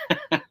they?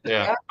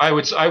 Yeah, I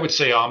would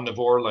say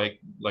omnivore,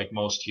 like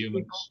most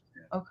humans.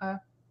 Okay,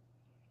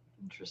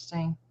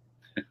 interesting.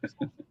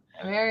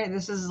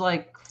 This is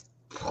like.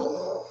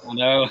 I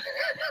know.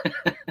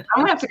 I'm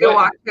gonna have to go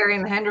watch Perry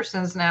and the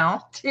Hendersons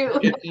now too.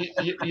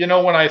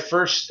 When I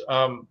first,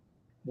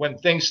 when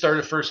things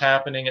started first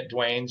happening at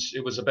Dwayne's,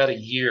 it was about a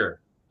year.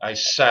 I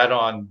sat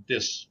on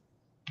this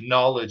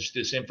knowledge,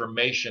 this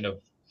information of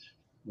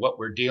what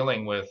we're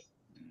dealing with,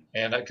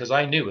 and because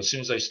I knew as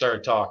soon as I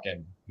started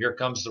talking, here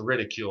comes the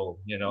ridicule,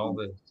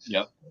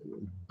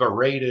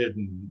 berated,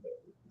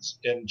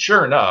 and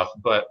sure enough.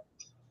 But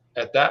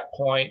at that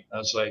point, I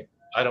was like,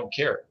 I don't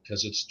care,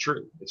 because it's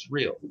true, it's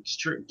real, it's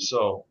true.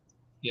 So,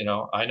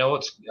 I know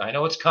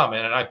it's coming,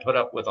 and I put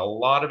up with a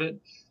lot of it,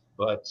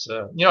 but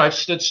I've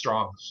stood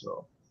strong.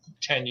 So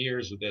 10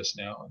 years of this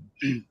now,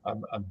 and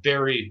I'm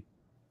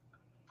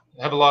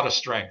I have a lot of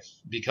strength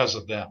because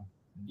of them.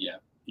 Yeah.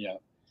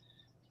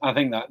 I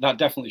think that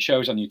definitely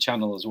shows on your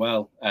channel as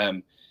well.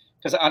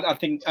 Because I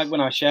think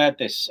when I shared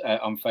this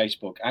on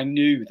Facebook, I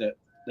knew that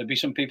there'd be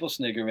some people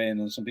sniggering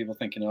and some people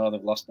thinking, oh,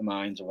 they've lost their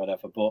minds or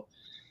whatever. But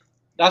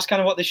that's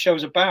kind of what this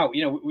show's about.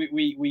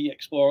 We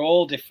explore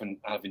all different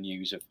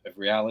avenues of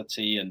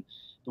reality and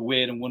the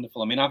weird and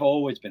wonderful. I mean, I've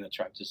always been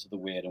attracted to the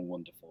weird and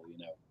wonderful,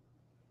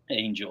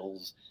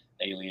 angels,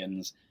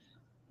 aliens,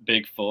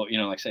 Bigfoot,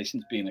 like I say,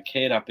 since being a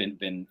kid, I've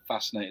been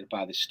fascinated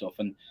by this stuff.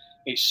 And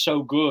it's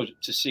so good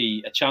to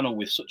see a channel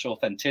with such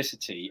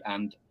authenticity,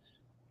 and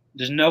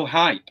there's no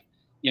hype.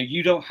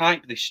 You don't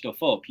hype this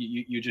stuff up.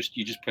 You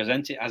just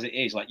present it as it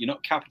is. Like, you're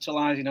not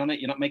capitalizing on it.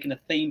 You're not making a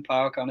theme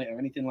park on it or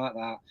anything like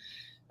that.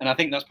 And I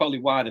think that's probably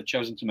why they've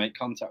chosen to make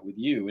contact with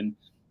you and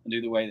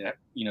do the way that,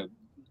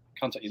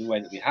 contact you the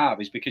way that we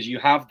have, is because you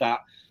have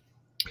that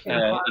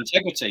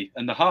integrity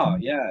and the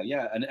heart. Yeah.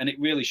 And it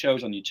really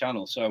shows on your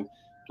channel. So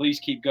please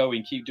keep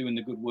going, keep doing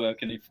the good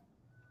work. And if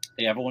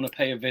they ever want to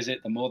pay a visit,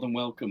 they're more than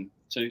welcome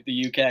to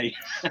the UK.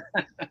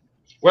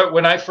 Well,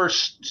 when I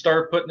first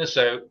started putting this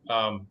out,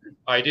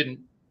 I didn't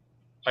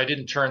I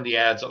didn't turn the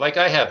ads. Like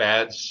I have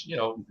ads,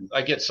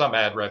 I get some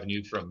ad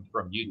revenue from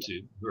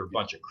YouTube, who are a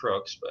bunch of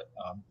crooks. But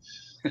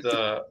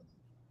the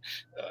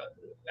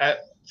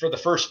for the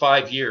first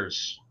 5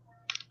 years,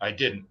 I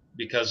didn't,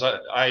 because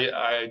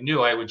I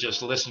knew I would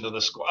just listen to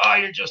the squad. Oh,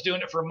 you're just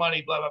doing it for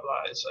money, blah, blah,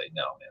 blah. It's like,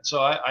 no, man.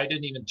 So I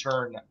didn't even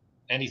turn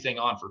anything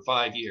on for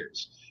 5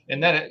 years.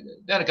 And then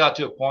it got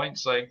to a point,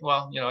 it's like,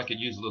 well, I could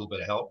use a little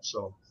bit of help.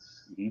 So,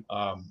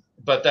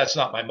 but that's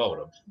not my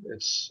motive.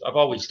 I've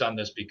always done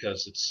this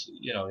because it's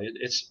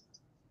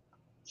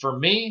for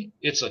me,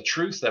 it's a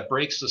truth that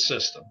breaks the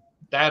system.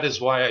 That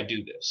is why I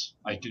do this.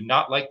 I do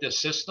not like this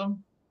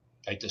system.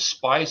 I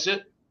despise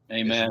it.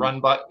 Amen.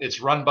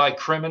 It's run by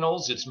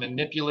criminals. It's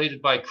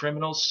manipulated by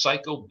criminals,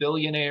 psycho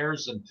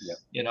billionaires, and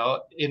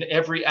in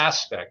every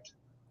aspect,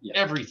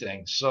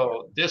 everything.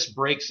 So this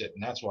breaks it,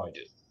 and that's why I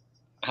do.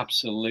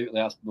 Absolutely,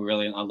 that's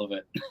brilliant. I love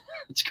it. I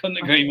couldn't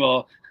agree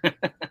more.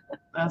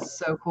 That's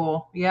so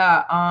cool.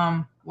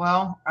 Yeah.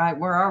 Well,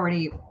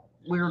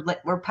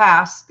 we're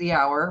past the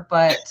hour,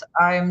 but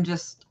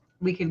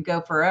we could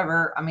go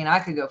forever. I mean, I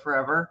could go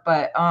forever,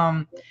 but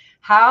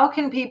how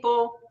can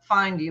people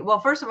find you? Well,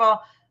 first of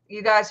all,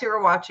 you guys who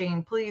are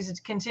watching, please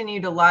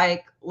continue to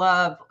like,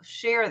 love,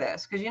 share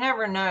this, because you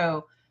never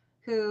know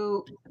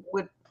who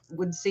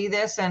would see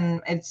this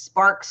and it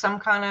sparks some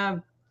kind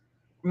of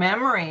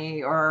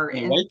memory or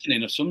an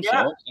awakening of some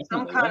sort.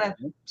 Some kind of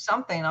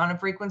something on a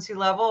frequency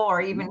level,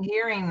 or even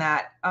hearing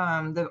that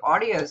the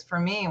audios for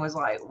me was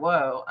like,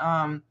 whoa.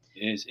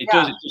 It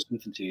does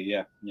something to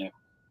you. Yeah.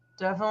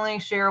 Definitely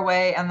share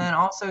away. And then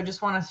also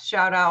just want to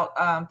shout out,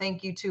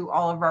 thank you to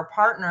all of our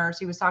partners.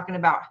 He was talking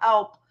about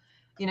help.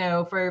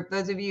 For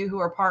those of you who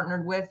are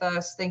partnered with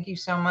us, thank you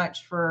so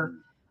much for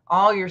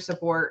all your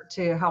support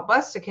to help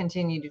us to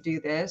continue to do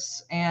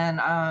this. And,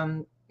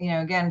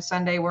 again,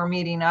 Sunday, we're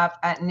meeting up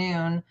at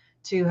noon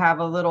to have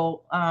a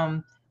little,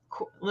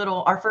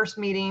 our first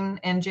meeting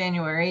in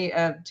January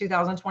of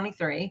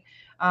 2023.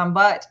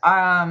 But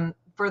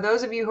for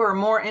those of you who are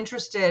more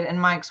interested in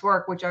Mike's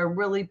work, which I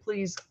really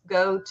please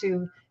go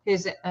to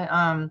his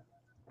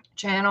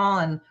channel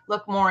and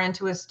look more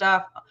into his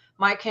stuff.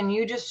 Mike, can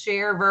you just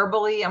share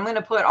verbally? I'm going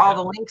to put all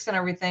the links and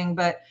everything,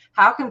 but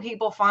how can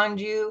people find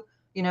you?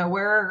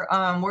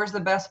 Where's the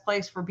best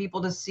place for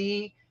people to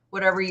see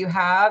whatever you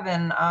have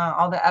and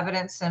all the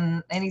evidence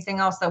and anything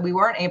else that we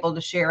weren't able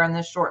to share in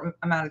this short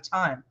amount of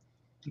time?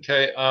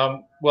 Okay.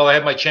 Well, I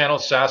have my channel,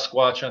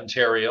 Sasquatch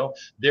Ontario.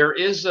 There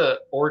is an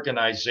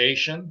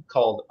organization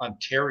called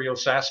Ontario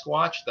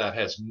Sasquatch that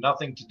has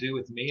nothing to do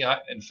with me.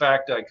 In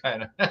fact, I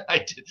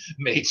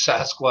made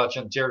Sasquatch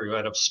Ontario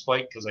out of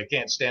spite because I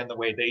can't stand the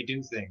way they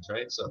do things,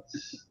 right? So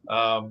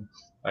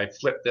I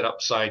flipped it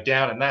upside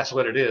down, and that's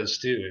what it is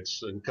too.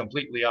 It's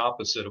completely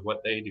opposite of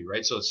what they do,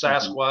 right? So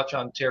Sasquatch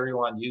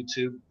Ontario on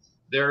YouTube.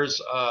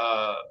 There's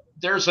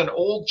an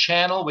old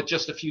channel with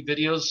just a few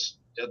videos.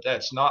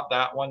 That's not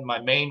that one. My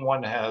main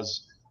one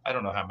has, I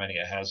don't know how many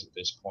it has at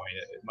this point.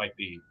 It might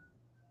be,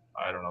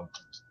 I don't know,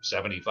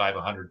 75,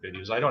 100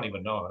 videos. I don't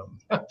even know them.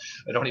 I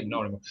don't even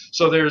know them.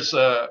 So there's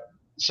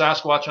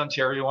Sasquatch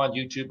Ontario on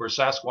YouTube, or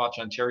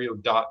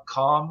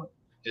SasquatchOntario.com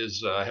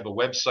I have a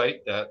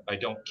website that I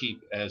don't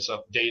keep as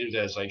updated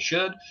as I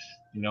should.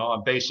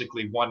 I'm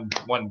basically one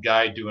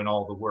guy doing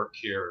all the work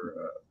here,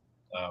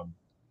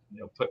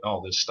 putting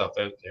all this stuff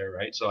out there,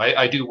 right? So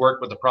I do work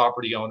with the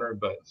property owner,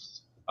 but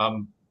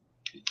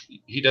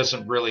he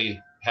doesn't really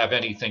have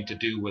anything to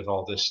do with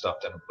all this stuff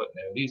that I'm putting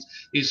out.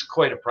 He's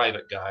quite a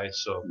private guy.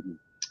 So,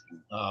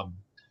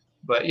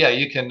 but yeah,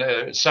 you can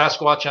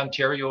Sasquatch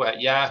Ontario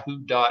at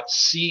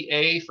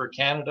yahoo.ca for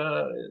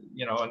Canada.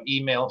 An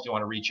email if you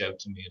want to reach out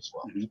to me as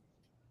well.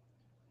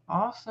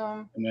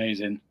 Awesome.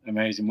 Amazing.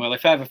 Well,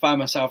 if I ever find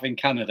myself in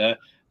Canada,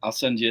 I'll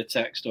send you a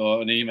text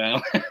or an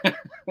email.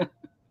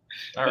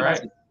 All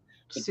right.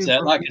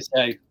 But, like I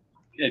say,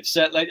 it's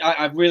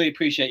I really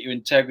appreciate your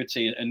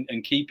integrity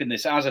and keeping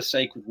this as a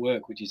sacred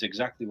work, which is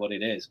exactly what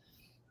it is.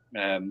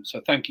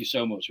 So thank you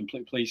so much, and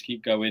please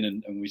keep going,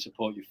 and we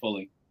support you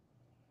fully.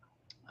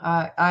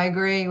 I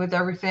agree with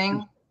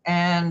everything,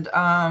 and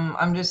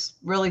I'm just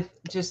really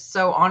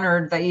so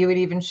honored that you would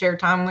even share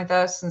time with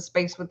us and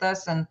space with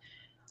us and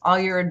all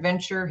your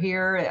adventure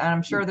here. And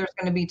I'm sure there's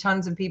going to be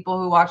tons of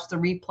people who watch the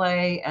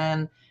replay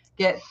and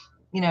get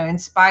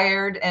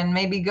inspired and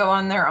maybe go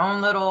on their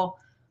own little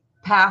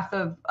path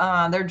of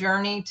their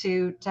journey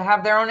to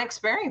have their own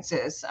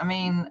experiences. I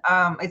mean,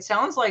 it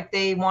sounds like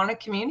they want to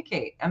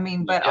communicate. I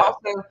mean, but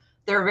also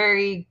they're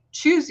very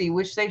choosy,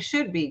 which they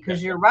should be,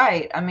 because you're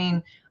right. I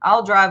mean,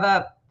 I'll drive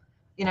up,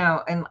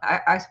 and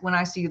I when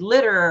I see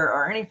litter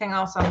or anything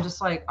else, I'm just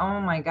like, oh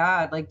my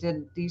God, like,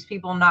 did these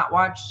people not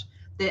watch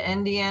the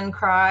Indian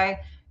cry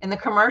in the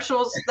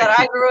commercials that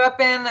I grew up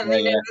in, and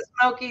they did the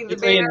Smokey the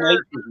Bear. In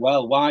nature as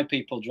well. Why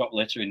people drop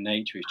litter in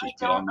nature is just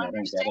beyond me. I don't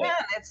understand. get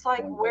it. It's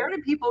like, where do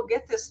people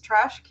get this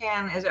trash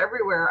can is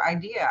everywhere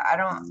idea? I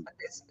don't.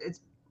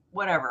 It's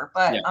whatever.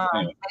 But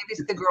maybe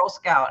it's the Girl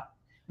Scout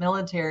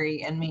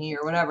military in me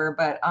or whatever.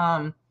 But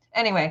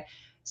anyway,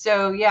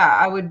 So yeah,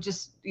 I would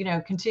just,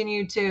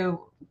 continue to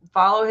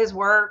follow his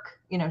work,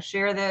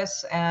 share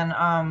this. And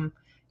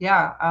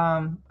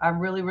I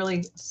really,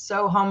 really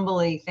so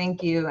humbly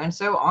thank you and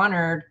so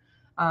honored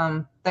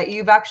that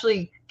you've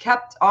actually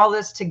kept all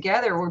this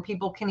together where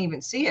people can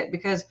even see it,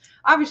 because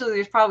obviously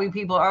there's probably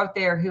people out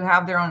there who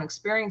have their own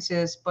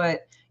experiences,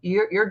 but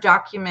you're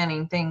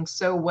documenting things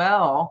so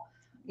well,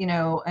 in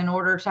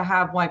order to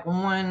have like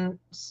one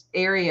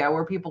area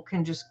where people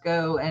can just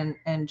go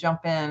and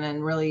jump in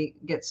and really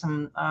get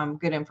some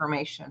good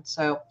information.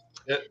 So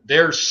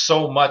There's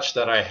so much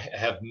that I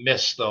have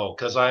missed though,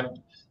 because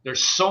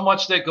there's so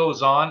much that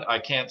goes on. I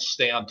can't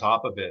stay on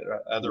top of it.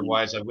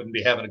 Otherwise, I wouldn't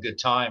be having a good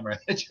time. Right?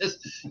 It's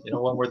just,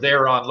 when we're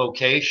there on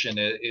location,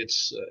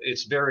 it's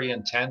very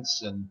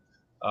intense, and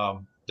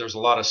there's a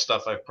lot of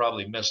stuff I've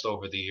probably missed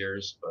over the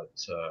years. But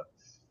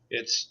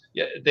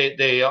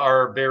they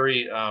are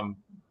very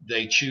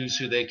they choose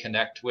who they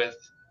connect with,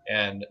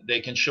 and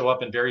they can show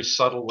up in very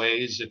subtle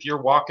ways. If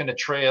you're walking a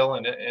trail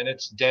and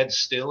it's dead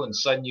still, and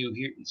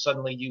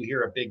suddenly you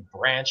hear a big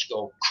branch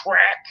go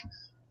crack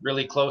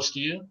really close to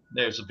you,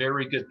 there's a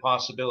very good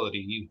possibility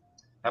you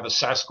have a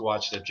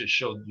Sasquatch that just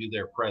showed you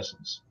their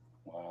presence.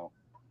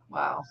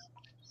 Wow.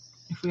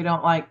 If we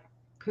don't like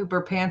poop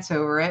our pants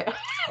over it,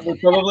 we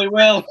probably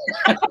will.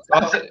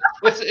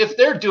 If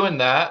they're doing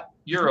that,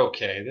 you're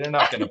okay. They're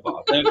not going to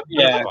bother.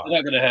 They're not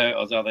going to hurt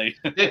us, are they?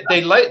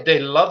 They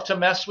love to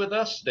mess with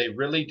us. They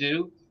really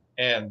do.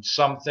 And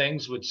some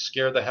things would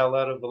scare the hell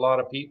out of a lot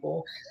of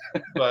people,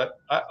 but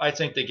I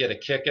think they get a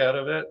kick out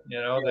of it.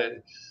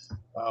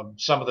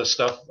 Some of the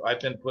stuff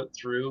I've been put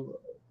through,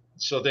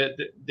 so that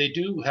they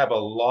do have a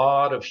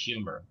lot of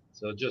humor.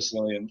 So just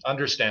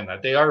understand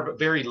that they are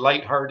very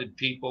lighthearted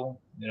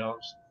people.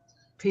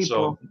 People.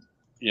 So,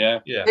 yeah.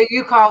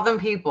 You call them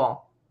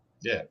people.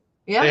 Yeah.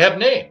 Yeah. They have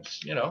names.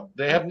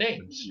 They have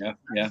names.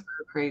 Yeah. So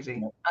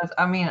crazy.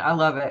 I mean, I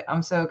love it.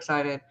 I'm so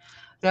excited.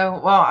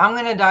 So, well, I'm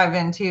going to dive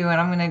into, and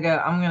I'm going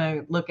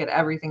to look at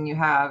everything you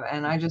have.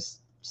 And I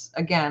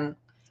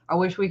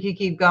wish we could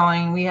keep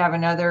going. We have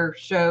another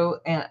show,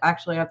 and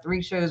actually I have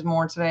 3 shows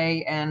more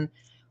today.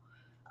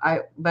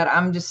 But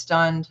I'm just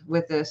stunned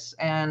with this.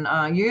 And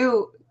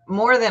you,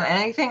 more than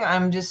anything,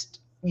 I'm just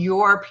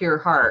your pure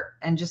heart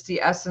and just the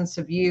essence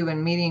of you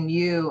and meeting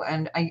you.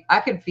 And I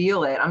could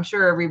feel it. I'm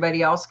sure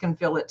everybody else can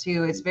feel it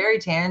too. It's very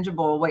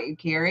tangible what you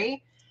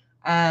carry.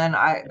 And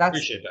I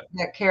appreciate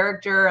that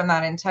character and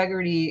that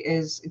integrity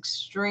is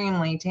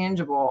extremely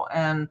tangible.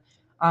 And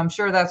I'm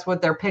sure that's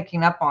what they're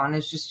picking up on,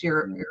 is just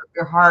your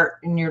heart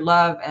and your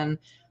love. And,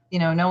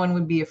 no one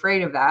would be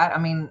afraid of that. I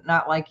mean,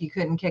 not like you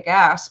couldn't kick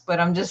ass, but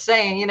I'm just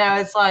saying,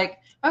 it's like,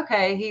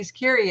 okay, he's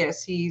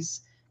curious,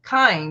 he's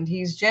kind,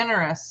 he's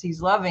generous,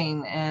 he's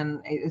loving,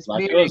 and it's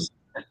like us.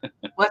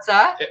 What's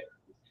that?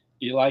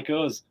 You like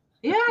us.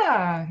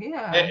 Yeah.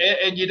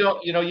 And you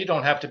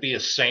don't have to be a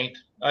saint.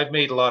 I've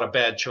made a lot of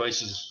bad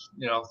choices,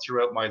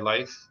 throughout my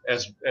life,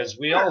 as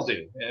we all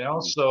do,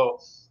 So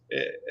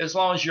as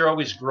long as you're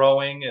always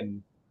growing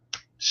and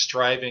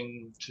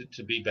striving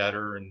to be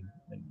better and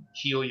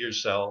heal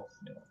yourself,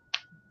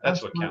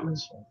 that's Absolutely. What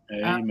counts.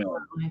 Amen.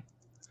 Absolutely.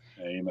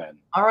 Amen.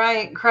 All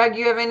right, Craig,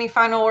 you have any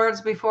final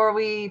words before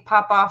we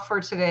pop off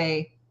for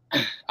today?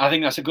 I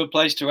think that's a good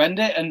place to end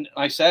it. And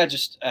like I said,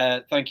 just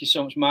thank you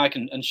so much, Mike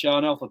and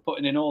Sharnael, for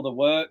putting in all the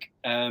work.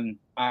 Like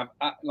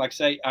I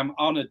say, I'm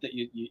honoured that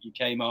you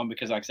came on,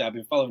 because, like I said, I've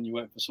been following your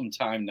work for some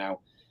time now.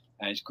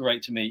 And it's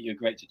great to meet you,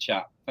 great to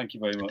chat. Thank you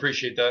very much.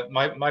 Appreciate that.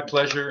 My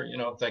pleasure.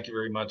 Thank you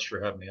very much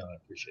for having me on. I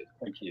appreciate it.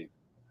 Thank you.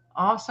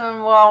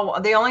 Awesome.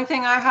 Well, the only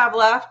thing I have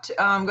left,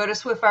 go to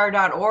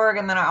swiftfire.org.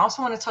 And then I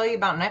also want to tell you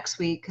about next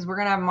week, because we're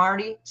going to have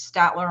Marty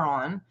Statler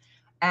on,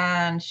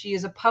 and she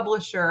is a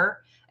publisher.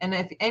 And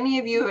if any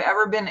of you have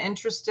ever been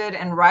interested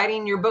in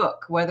writing your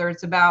book, whether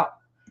it's about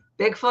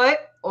Bigfoot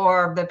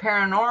or the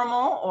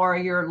paranormal or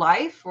your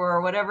life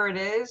or whatever it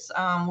is,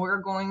 we're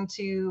going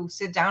to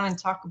sit down and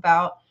talk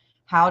about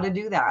how to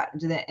do that,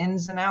 the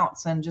ins and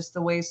outs, and just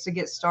the ways to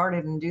get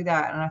started and do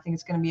that. And I think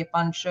it's going to be a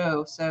fun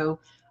show. So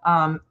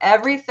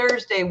every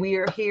Thursday we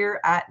are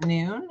here at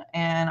noon,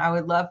 and I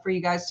would love for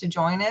you guys to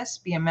join us,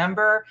 be a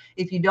member.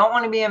 If you don't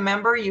want to be a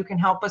member, you can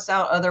help us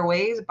out other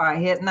ways by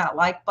hitting that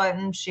like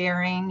button,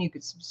 sharing. You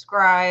could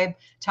subscribe,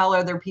 tell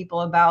other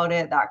people about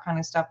it, that kind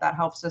of stuff. That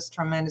helps us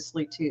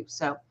tremendously too.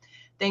 So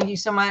thank you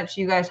so much.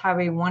 You guys have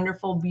a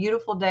wonderful,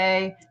 beautiful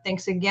day.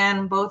 Thanks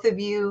again, both of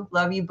you.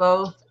 Love you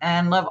both,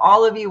 and love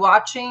all of you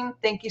watching.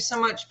 Thank you so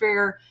much for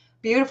your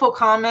beautiful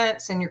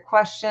comments and your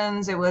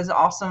questions. It was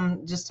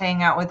awesome just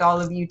hanging out with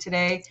all of you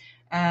today,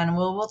 and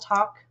we'll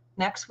talk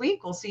next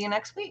week. We'll see you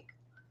next week.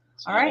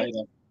 All right.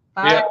 Later.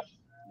 Bye.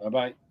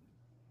 Bye-bye.